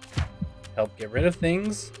 Help get rid of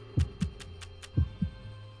things.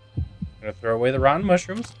 I'm gonna throw away the rotten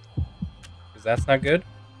mushrooms, because that's not good.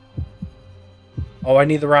 Oh, I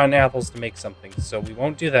need the rotten apples to make something, so we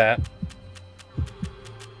won't do that.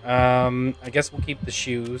 I guess we'll keep the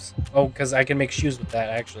shoes. Oh, because I can make shoes with that,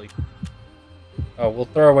 actually. Oh, we'll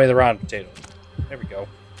throw away the rotten potatoes. There we go.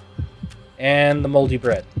 And the moldy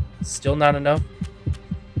bread. Still not enough?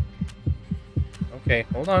 Okay,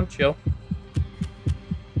 hold on, chill.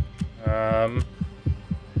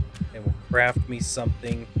 They will craft me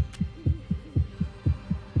something.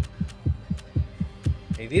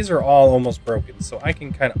 Okay, these are all almost broken, so I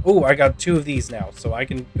can kind of... Oh, I got 2 of these now, so I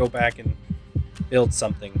can go back and build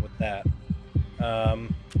something with that.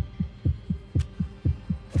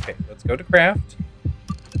 Okay, let's go to craft.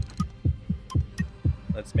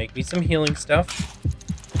 Let's make me some healing stuff.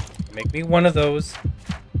 Make me one of those.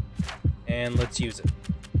 And let's use it.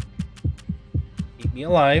 Keep me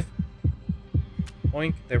alive.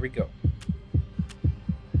 Boink, there we go.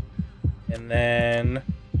 And then...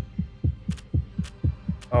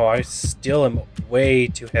 Oh, I still am way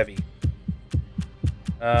too heavy.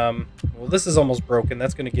 Well, this is almost broken.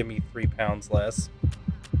 That's going to give me 3 pounds less.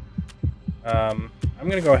 I'm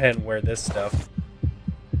going to go ahead and wear this stuff.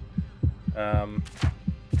 Can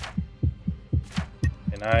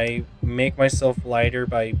I make myself lighter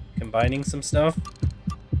by combining some stuff?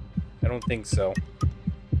 I don't think so.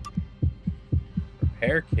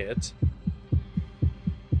 Repair kit.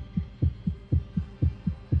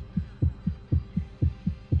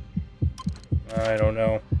 I don't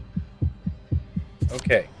know.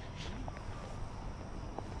 Okay.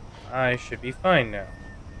 I should be fine now.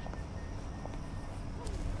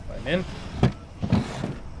 Climb in.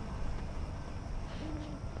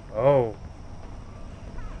 Oh.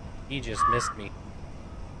 He just missed me.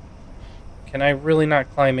 Can I really not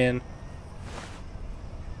climb in?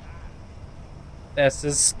 This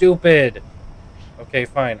is stupid. Okay,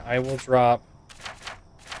 fine. I will drop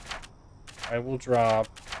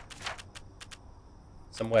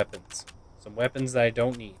some weapons. Some weapons that I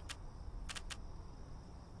don't need.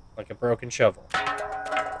 Like a broken shovel.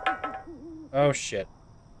 Oh, shit.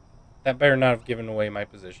 That better not have given away my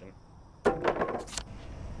position.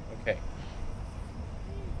 Okay.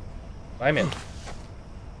 Climb in.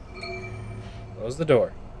 Close the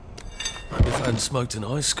door. If I hadn't smoked in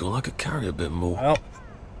high school, I could carry a bit more. Well,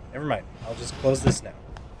 never mind. I'll just close this now.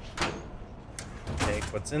 Take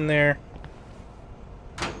what's in there.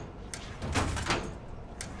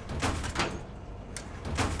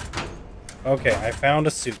 Okay, I found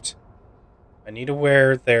a suit. I need to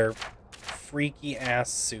wear their freaky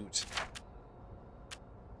ass suit.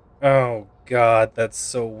 Oh god, that's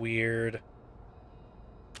so weird.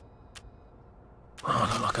 Oh,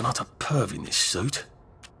 I look like an utter perv in this suit.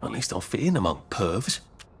 At least I'll fit in among pervs.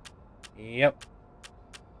 Yep.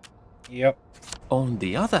 Yep. On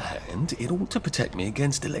the other hand, it ought to protect me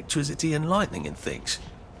against electricity and lightning and things.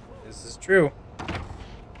 This is true.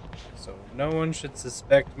 So no one should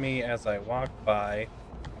suspect me as I walk by.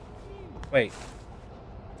 Wait.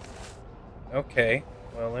 Okay.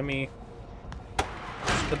 Well, let me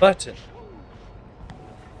push the button.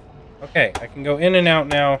 Okay, I can go in and out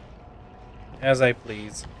now as I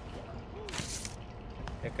please.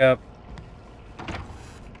 Pick up.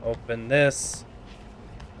 Open this.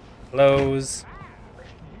 Close.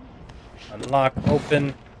 Unlock,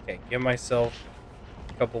 open. Okay, give myself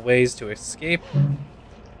a couple ways to escape.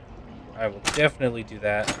 I will definitely do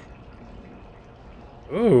that.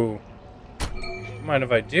 Ooh. Don't mind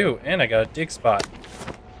if I do. And I got a dig spot.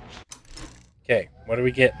 Okay, what do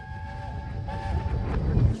we get?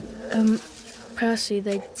 Percy,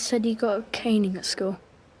 they said you got a caning at school.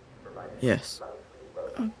 Yes.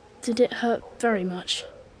 Did it hurt very much?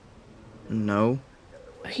 No.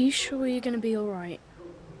 Are you sure you're going to be alright?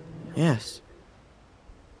 Yes.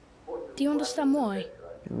 Do you understand why?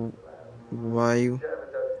 Why?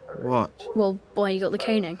 What? Well, why you got the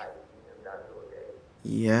caning.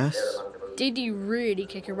 Yes. Did you really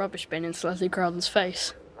kick a rubbish bin into Leslie Crowden's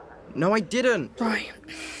face? No, I didn't. Right.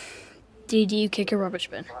 Did you kick a rubbish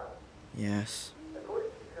bin? Yes.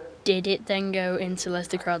 Did it then go into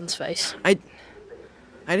Leslie Crowden's face? I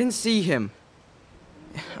didn't see him.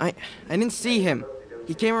 I didn't see him.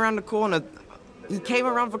 He came around the corner. He came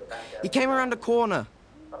around the corner.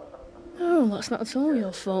 Oh, that's not at all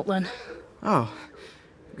your fault then. Oh,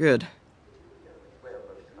 good.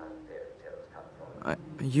 Are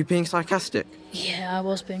you being sarcastic? Yeah, I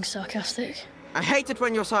was being sarcastic. I hate it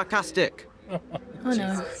when you're sarcastic. I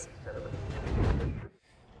know.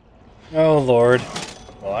 Oh, Lord.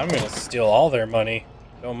 Well, I'm gonna steal all their money.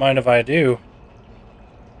 Don't mind if I do.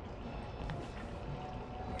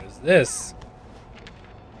 What is this?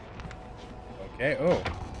 Okay, oh.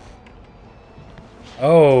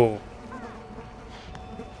 Oh.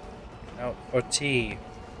 Out for tea.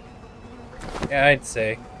 Yeah, I'd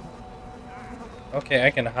say. Okay,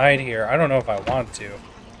 I can hide here. I don't know if I want to.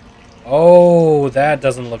 Oh, that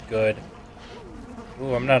doesn't look good.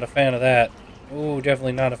 Ooh, I'm not a fan of that. Ooh,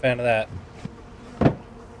 definitely not a fan of that.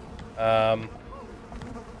 I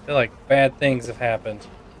feel like bad things have happened.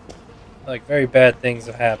 Like, very bad things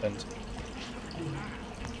have happened.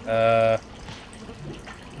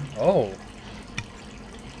 Oh.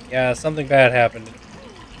 Yeah, something bad happened.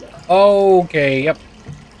 Okay, yep.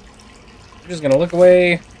 I'm just gonna look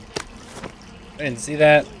away. I didn't see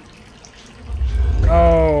that.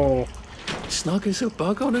 Oh. Snug as a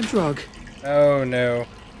bug on a drug. Oh no.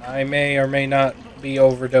 I may or may not be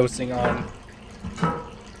overdosing on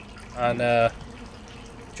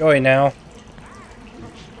joy now.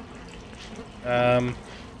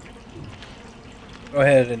 Go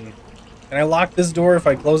ahead and... Can I lock this door if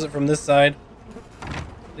I close it from this side?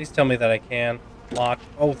 Please tell me that I can. Lock.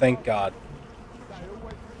 Oh, thank God.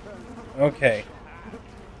 Okay.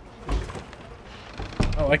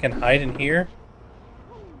 Oh, I can hide in here?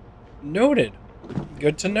 Noted.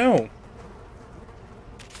 Good to know.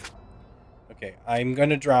 Okay, I'm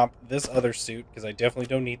gonna drop this other suit, because I definitely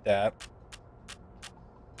don't need that.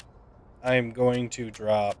 I'm going to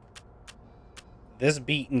drop this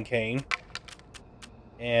beaten cane.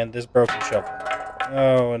 And this broken shovel.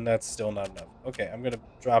 Oh, and that's still not enough. Okay, I'm gonna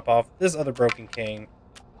drop off this other broken cane.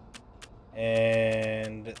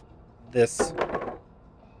 And this.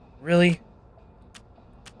 Really?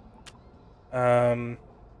 If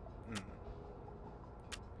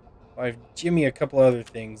I jimmy a couple other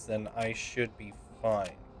things, then I should be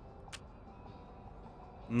fine.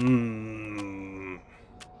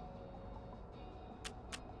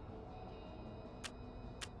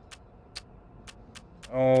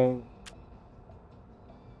 Oh.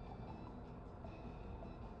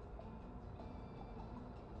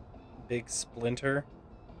 Big splinter.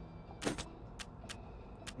 I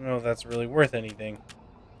don't know if that's really worth anything.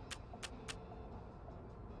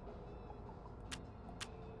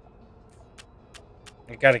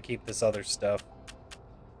 I gotta keep this other stuff.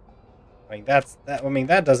 I mean,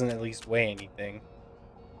 that doesn't at least weigh anything.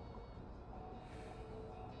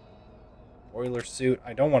 Boiler suit.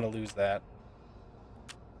 I don't want to lose that.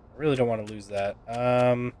 I really don't want to lose that.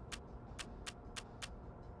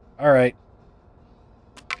 Alright.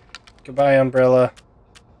 Goodbye, umbrella.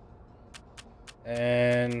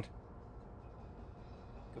 And...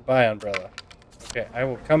 Goodbye, umbrella. Okay, I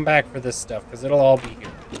will come back for this stuff, because it'll all be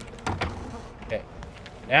here. Okay.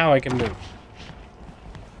 Now I can move.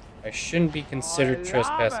 I shouldn't be considered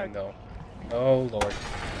trespassing, though. Oh, Lord.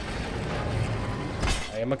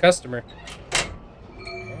 I am a customer.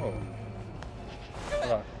 Oh.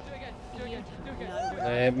 Hold on.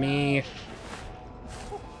 Let me...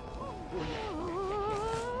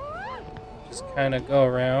 just kind of go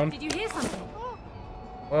around. Did you hear something?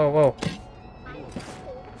 Whoa, whoa.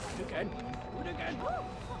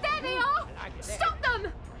 There they are! Stop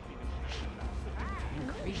them!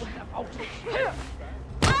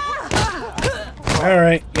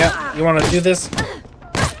 Alright, yeah. You want to do this?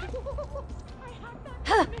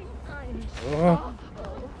 Oh.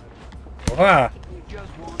 Ah.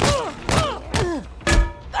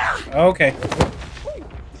 Okay.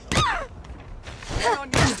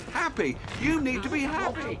 Happy. You need to be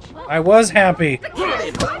happy. I was happy.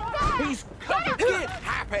 He's get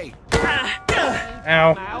happy.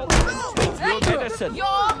 Ow.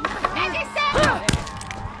 You're medicine!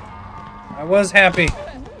 I was happy.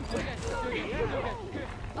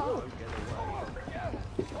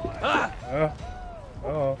 Oh.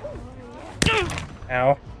 Oh.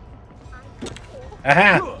 Ow.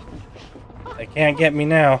 Aha! They can't get me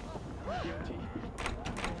now.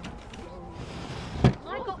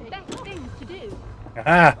 I've got better things to do.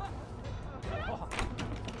 Aha!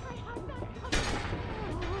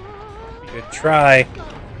 Good try.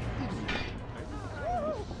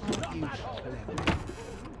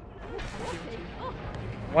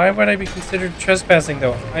 Why would I be considered trespassing,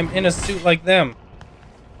 though? I'm in a suit like them.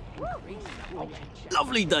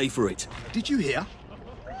 Lovely day for it. Did you hear?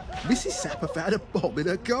 Mrs. Sapper found a bomb in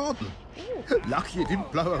her garden. Lucky you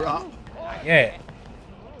didn't blow her up. Yeah.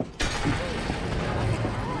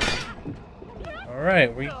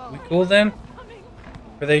 Alright, we cool then?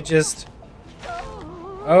 Or they just...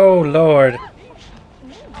 Oh, Lord.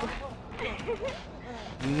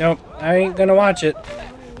 Nope, I ain't gonna watch it.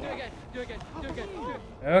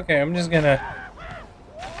 Okay, I'm just gonna...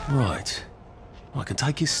 Right. I can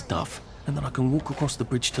take his stuff, and then I can walk across the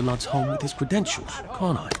bridge to Lud's home with his credentials,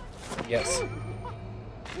 can't I? Yes.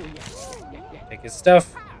 Take his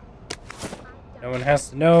stuff. No one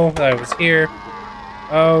has to know that I was here.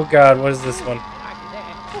 Oh God, what is this one?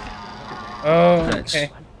 Oh,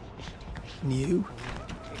 okay. New?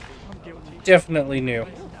 Definitely new.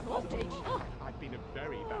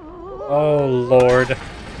 Oh Lord.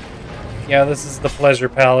 Yeah, this is the pleasure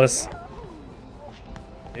palace.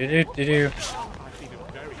 Do-do-do-do.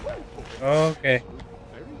 Okay.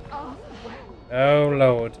 Oh,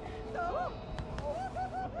 Lord.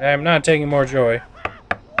 I'm not taking more joy.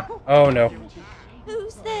 Oh, no.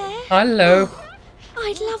 Who's there? Hello.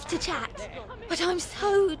 I'd love to chat, but I'm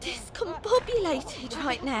so discombobulated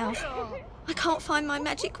right now. I can't find my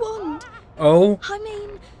magic wand. Oh? I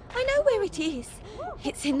mean, I know where it is.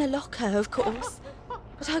 It's in the locker, of course.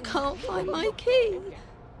 But I can't find my key.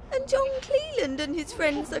 And John Cleland and his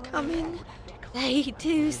friends are coming. They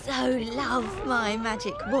do so love my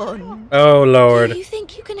magic wand. Oh, Lord. Do you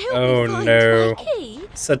think you can help Oh, me find no. my key?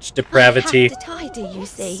 Such depravity. I have to tidy, you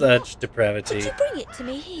see. Such depravity. Could you bring it to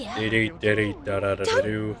me here?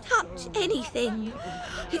 Do-do-do-do-da-da-da-do. Don't touch anything.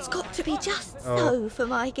 It's got to be just Oh. so for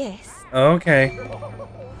my guest. Okay.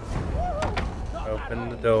 Open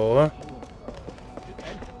the door.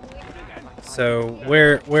 So,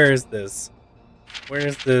 where is this? Where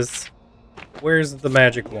is this? Where's the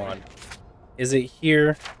magic wand? Is it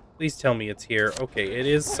here? Please tell me it's here. Okay, it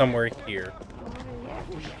is somewhere here.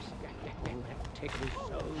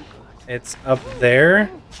 It's up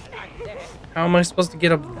there? How am I supposed to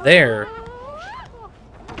get up there?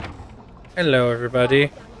 Hello,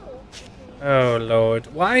 everybody. Oh,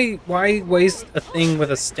 Lord. Why waste a thing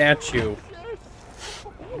with a statue?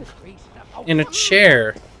 In a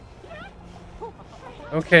chair.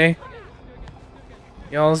 Okay.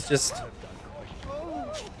 Y'all's just...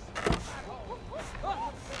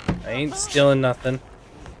 I ain't stealing nothing.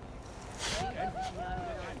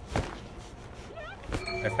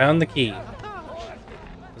 I found the key.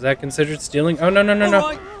 Was that considered stealing? Oh, no, no, no,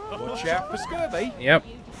 no. Watch out for scurvy. Yep.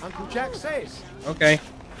 Uncle Jack says. Okay.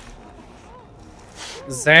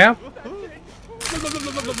 Zap?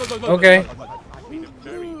 Okay.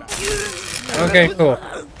 Okay, cool.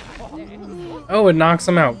 Oh, it knocks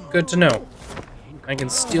them out. Good to know. I can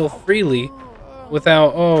steal freely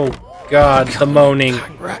without... Oh, God, the moaning.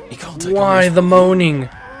 Why the moaning?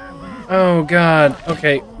 Oh, God.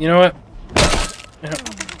 Okay, you know what?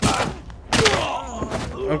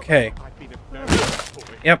 Okay.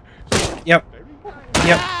 Yep. Yep.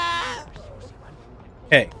 Yep.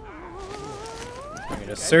 Okay. I'm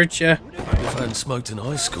gonna search ya. If I hadn't smoked in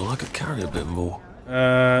high school, I could carry a bit more.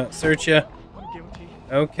 Search ya.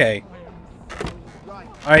 Okay.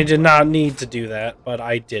 I did not need to do that, but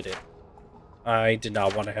I did it. I did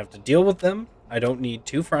not want to have to deal with them. I don't need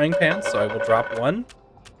 2 frying pans, so I will drop 1.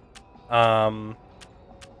 I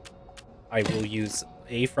will use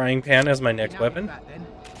a frying pan as my next weapon.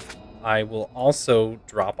 I will also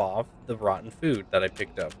drop off the rotten food that I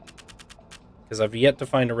picked up. Because I've yet to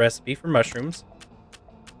find a recipe for mushrooms.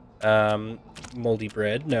 Moldy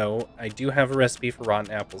bread. No, I do have a recipe for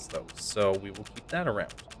rotten apples, though. So we will keep that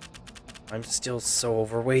around. I'm still so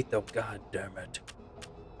overweight, though. God damn it.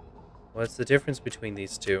 What's the difference between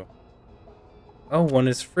these two? Oh, one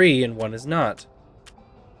is free and one is not.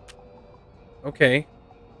 Okay.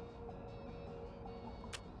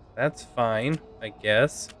 That's fine, I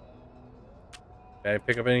guess. Did I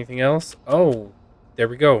pick up anything else? Oh, there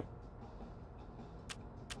we go.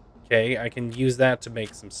 Okay, I can use that to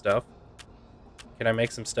make some stuff. Can I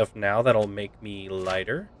make some stuff now that'll make me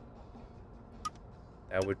lighter?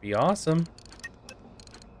 That would be awesome.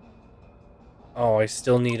 Oh, I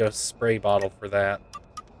still need a spray bottle for that.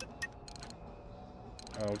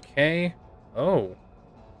 Okay. Oh.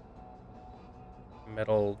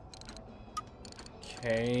 Metal.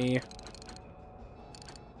 Okay.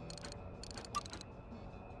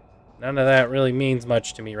 None of that really means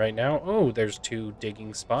much to me right now. Oh, there's 2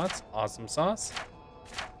 digging spots. Awesome sauce.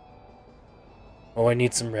 Oh, I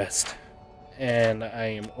need some rest. And I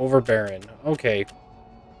am overbearing. Okay.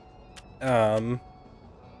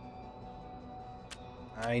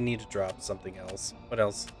 I need to drop something else. What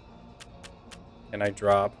else can I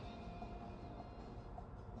drop?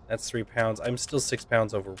 That's 3 pounds. I'm still 6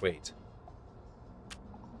 pounds overweight.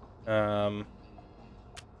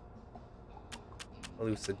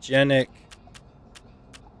 Hallucinogenic.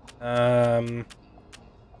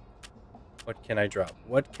 What can I drop?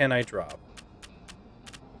 What can I drop?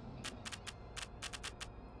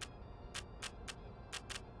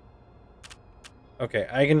 Okay,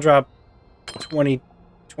 I can drop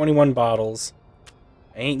 21 bottles.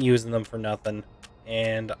 I ain't using them for nothing.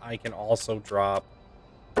 And I can also drop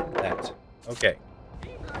that. Okay.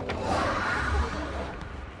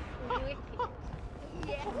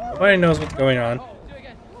 Nobody knows what's going on.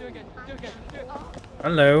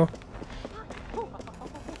 Hello.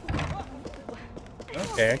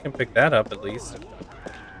 Okay, I can pick that up at least.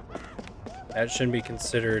 That shouldn't be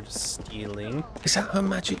considered stealing. Is that her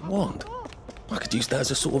magic wand? I could use that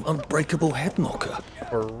as a sort of unbreakable head knocker.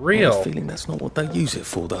 For real? I have a feeling that's not what they use it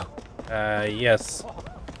for, though. Yes.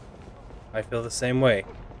 I feel the same way.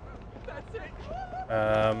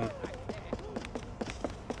 I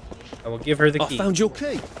will give her the key. I found your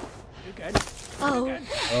key. Oh,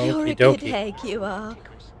 Okie you're a dokie. good egg, you are.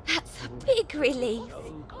 That's a big relief.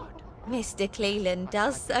 Mr. Cleland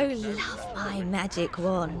does so love my magic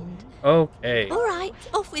wand. Okay. All right,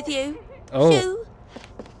 off with you. Oh. Shoo.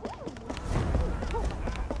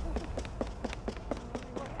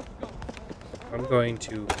 I'm going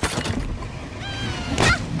to...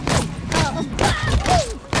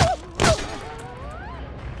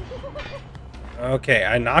 Okay,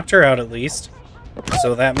 I knocked her out at least.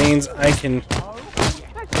 So that means I can...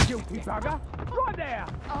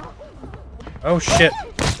 Oh shit.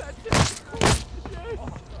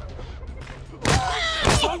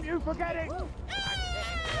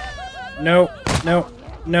 No, no,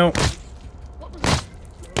 no.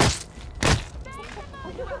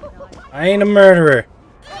 I ain't a murderer.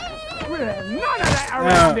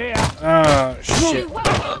 Oh, shit.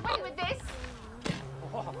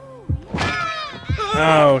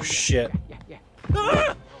 Oh, shit.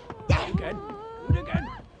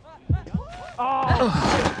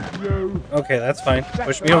 Okay, that's fine.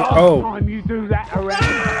 Push me over. Oh.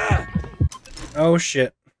 Oh,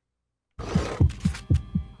 shit.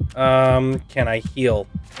 Can I heal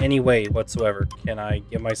any way whatsoever? Can I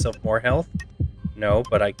give myself more health? No,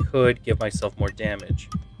 but I could give myself more damage.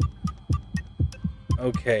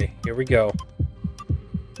 Okay, here we go.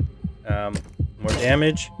 More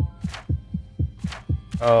damage.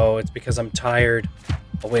 Oh, it's because I'm tired.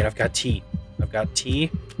 Oh, wait, I've got tea. I've got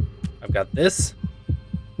tea. I've got this.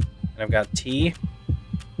 And I've got tea.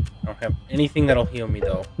 I don't have anything that'll heal me,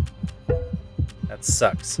 though. That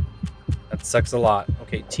sucks. That sucks a lot.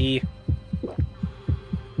 Okay, tea.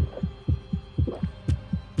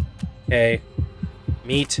 Okay.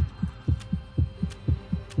 Meat.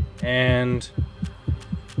 And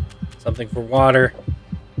something for water.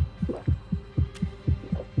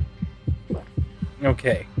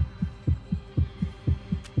 Okay.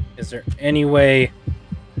 Is there any way...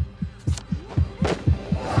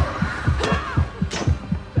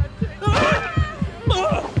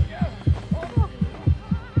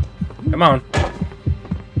 Come on.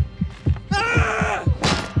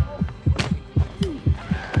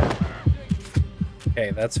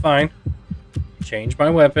 Okay, that's fine. Change my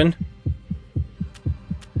weapon.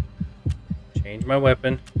 Change my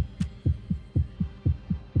weapon.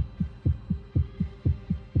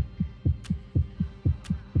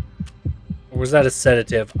 Or was that a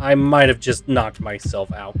sedative? I might have just knocked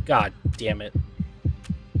myself out. God damn it.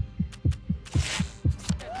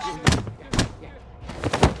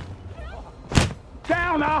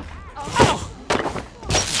 Downer!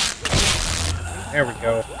 There we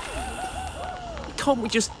go. Can't we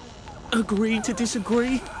just agree to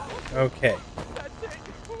disagree? Okay.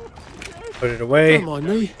 Put it away. Don't mind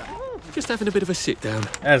me. Just having a bit of a sit down.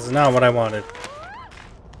 That is not what I wanted.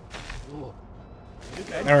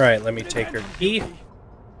 Alright, let me take her key.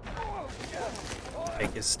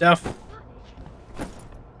 Take his stuff.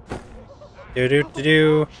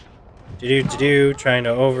 Do-do-do-do. Do-do-do-do. Trying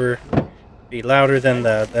to be louder than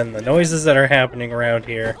the noises that are happening around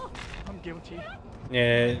here. I'm guilty.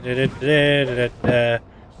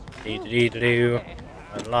 Do-do-do-do.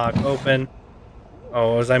 Unlock, open.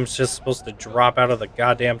 Oh, was I just supposed to drop out of the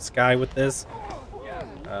goddamn sky with this?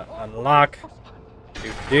 Unlock.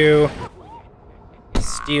 Do-do.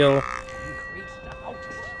 Steal.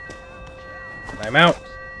 I'm out.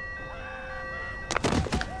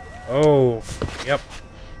 Oh, yep.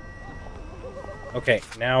 Okay,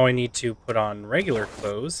 now I need to put on regular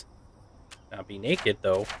clothes. Not be naked,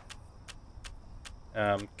 though.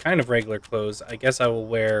 Kind of regular clothes. I guess I will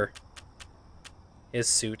wear his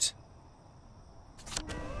suit.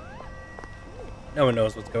 No one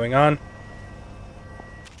knows what's going on.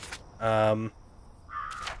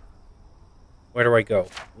 Where do I go?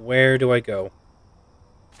 Where do I go?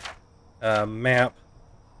 Map.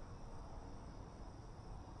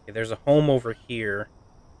 Okay, there's a home over here.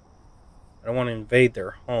 I don't want to invade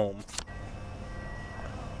their home.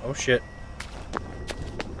 Oh shit.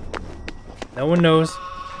 No one knows.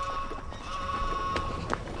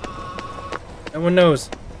 No one knows.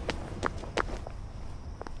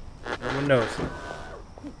 No one knows.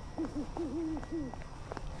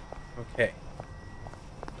 Okay.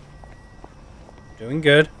 Doing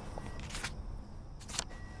good.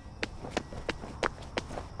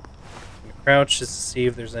 I'm gonna crouch just to see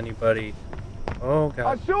if there's anybody. Oh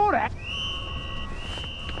god. I saw that.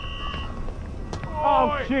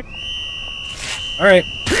 Oh shit. Alright.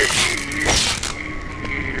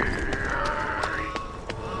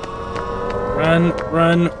 Run,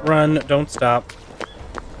 run, run. Don't stop.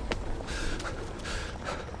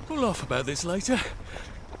 We'll laugh about this later.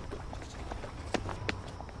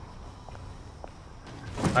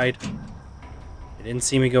 Hide. They didn't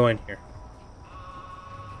see me go in here.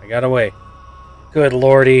 I got away. Good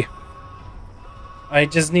lordy. I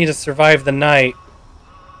just need to survive the night.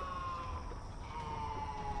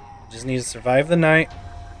 Just need to survive the night.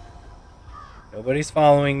 Nobody's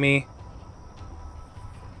following me.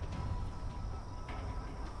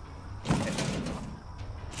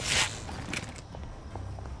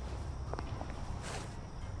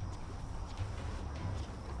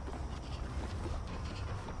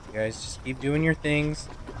 You guys just keep doing your things.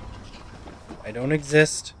 I don't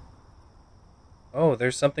exist. Oh,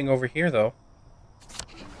 there's something over here though.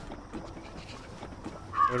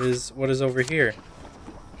 What is over here?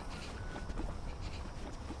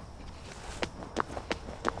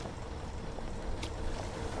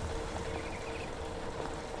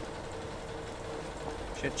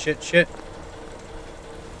 Shit.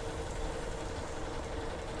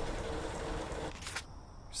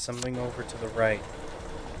 Something over to the right.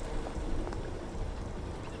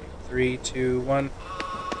 3, 2, 1.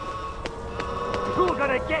 You're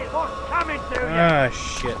gonna get what's coming to you! Ah,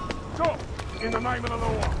 shit. Stop! In the name of the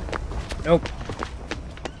law! Nope.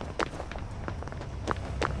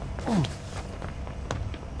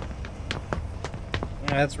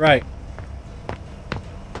 Yeah, that's right.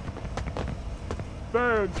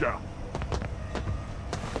 Found ya!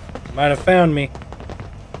 Might have found me.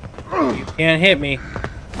 You can't hit me.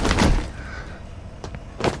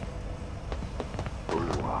 Oh,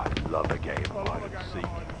 I love a game of hide and seek.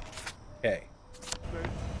 Okay.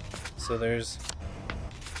 So there's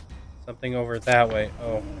something over that way.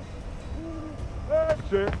 Oh.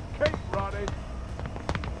 That's it. Keep running.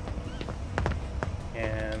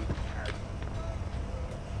 And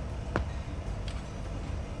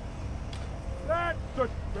That's the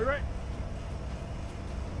spirit.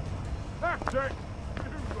 That's it.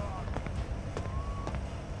 You run.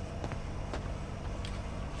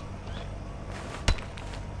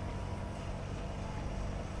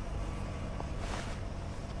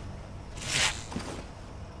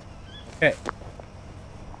 okay.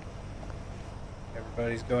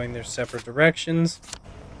 Everybody's going their separate directions.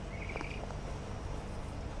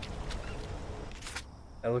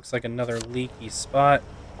 That looks like another leaky spot.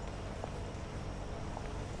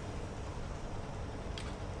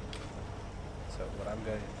 So what I'm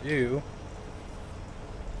going to do...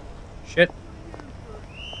 Shit.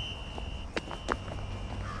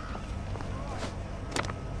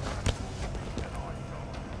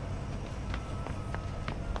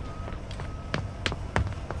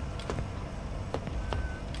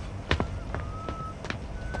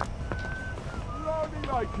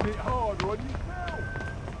 Making it harder on yourself.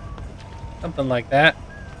 Something like that.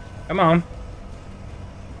 Come on.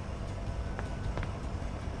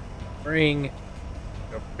 Bring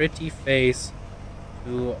your pretty face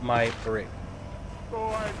to my brick.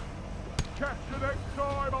 Fine. Catch you next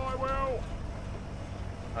time, I will.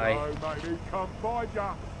 So maybe come find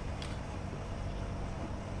ya.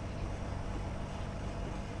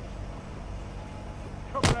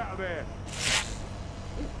 Come out of there.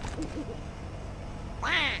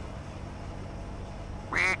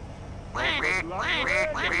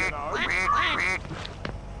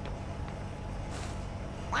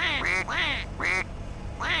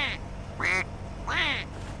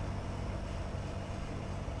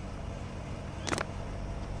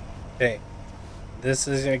 Okay. This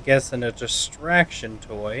is, I guess, a distraction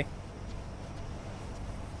toy.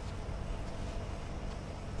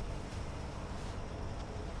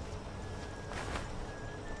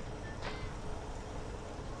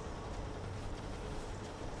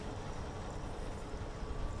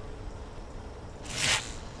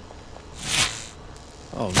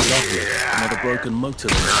 Oh, lovely. Another broken motor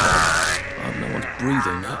in the car. I hope no one's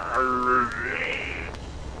breathing that.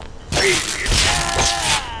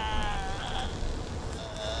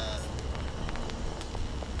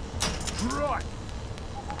 Right.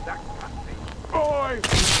 That cutscene. Boy.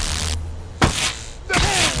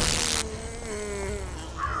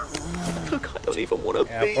 Look, I don't even want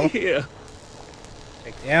to Apple. be here.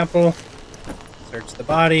 Take the apple. Search the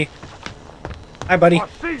body. Hi, buddy. I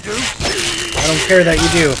see you. I don't care that you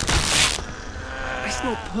do. It's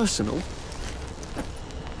not personal.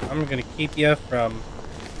 I'm gonna keep you from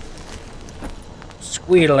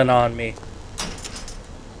squealing on me.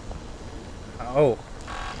 Oh.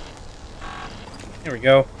 There we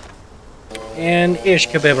go. And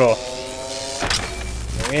Ishkabibble.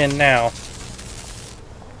 We're in now.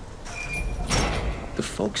 The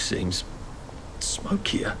fog seems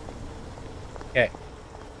smokier. Okay.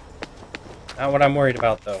 Not what I'm worried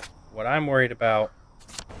about, though. What I'm worried about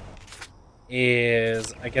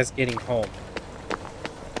is, I guess, getting home.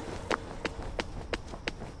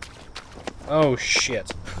 Oh,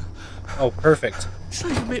 shit. Oh, perfect.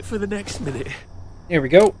 Save a bit for the next minute. Here we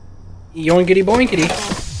go. Yoinkity boinkity.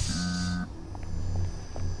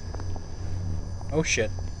 Oh,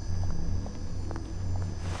 shit.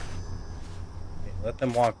 Okay, let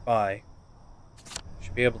them walk by.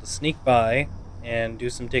 Should be able to sneak by and do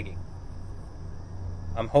some digging.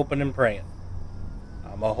 I'm hoping and praying.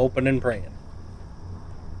 I'm a hoping and praying.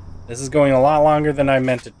 This is going a lot longer than I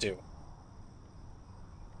meant it to.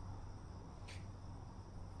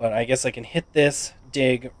 But I guess I can hit this,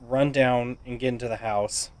 dig, run down, and get into the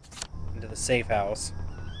house. Into the safe house.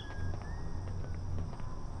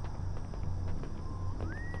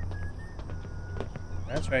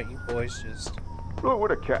 That's right, you boys just... Look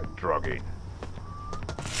what a cat drug in.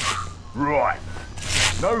 Right.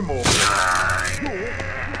 No more.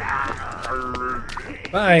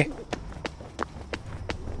 Bye.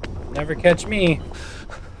 Never catch me.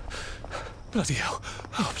 Bloody hell.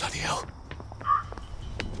 Oh, bloody hell.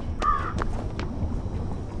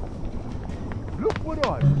 Look what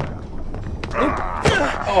I found.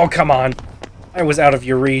 Oh, come on. I was out of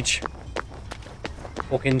your reach.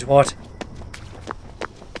 Fucking twat.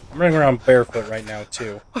 I'm running around barefoot right now,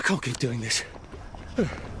 too. I can't keep doing this.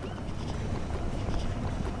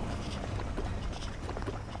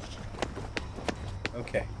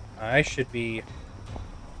 Okay. I should be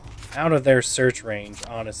out of their search range,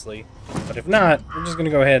 honestly. But if not, we're just going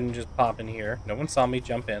to go ahead and just pop in here. No one saw me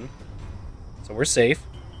jump in. So we're safe.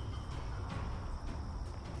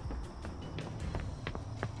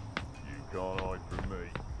 You can't hide from me.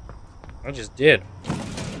 I just did.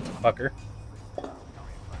 Fucker.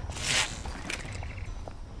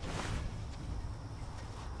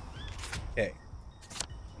 Okay.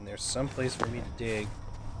 And there's some place for me to dig.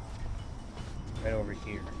 Right over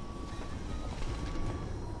here.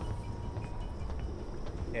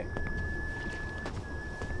 Yeah.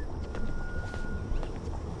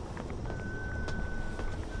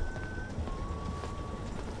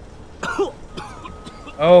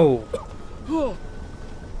 Oh!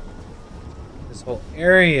 This whole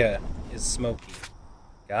area is smoky.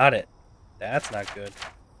 Got it. That's not good.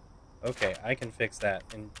 Okay, I can fix that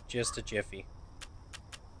in just a jiffy.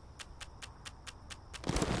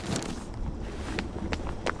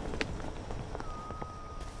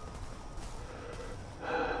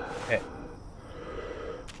 Okay.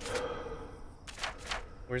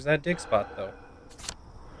 Where's that dig spot, though?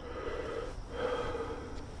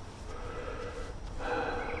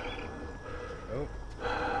 Oh.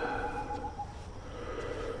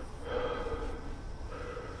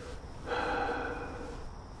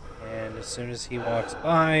 And as soon as he walks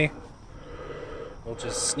by, we'll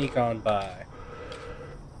just sneak on by.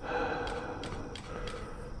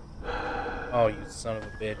 Oh, you son of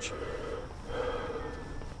a bitch.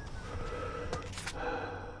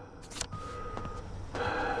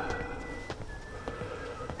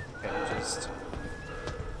 Okay, just...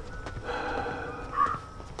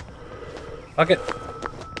 fuck it.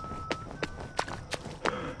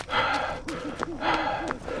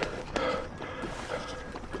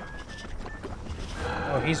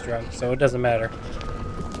 Oh, he's drunk, so it doesn't matter.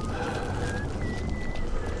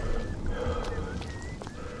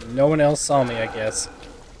 No one else saw me, I guess.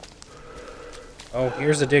 Oh,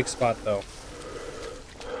 here's a dig spot, though.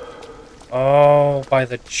 Oh, by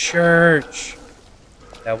the church.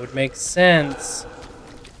 That would make sense.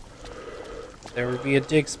 There would be a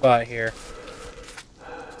dig spot here.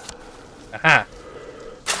 Aha!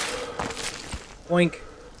 Boink.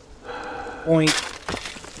 Boink.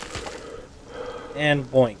 And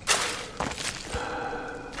boink.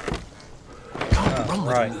 Can't run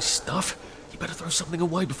with all this stuff. You better throw something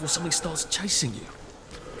away before something starts chasing you.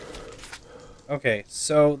 Okay,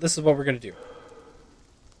 so this is what we're gonna do.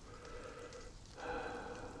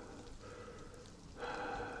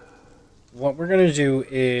 What we're gonna do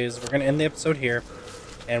is we're gonna end the episode here,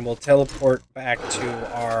 and we'll teleport back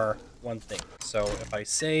to our one thing. So if I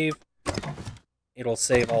save, it'll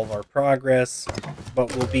save all of our progress,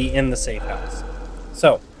 but we'll be in the safe house.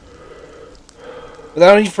 So,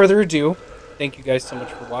 without any further ado, thank you guys so much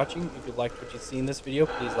for watching. If you liked what you see in this video,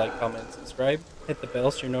 please like, comment, and subscribe. Hit the bell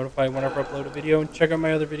so you're notified whenever I upload a video, and check out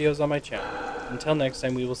my other videos on my channel. Until next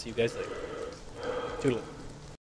time, we will see you guys later. Toodaloo.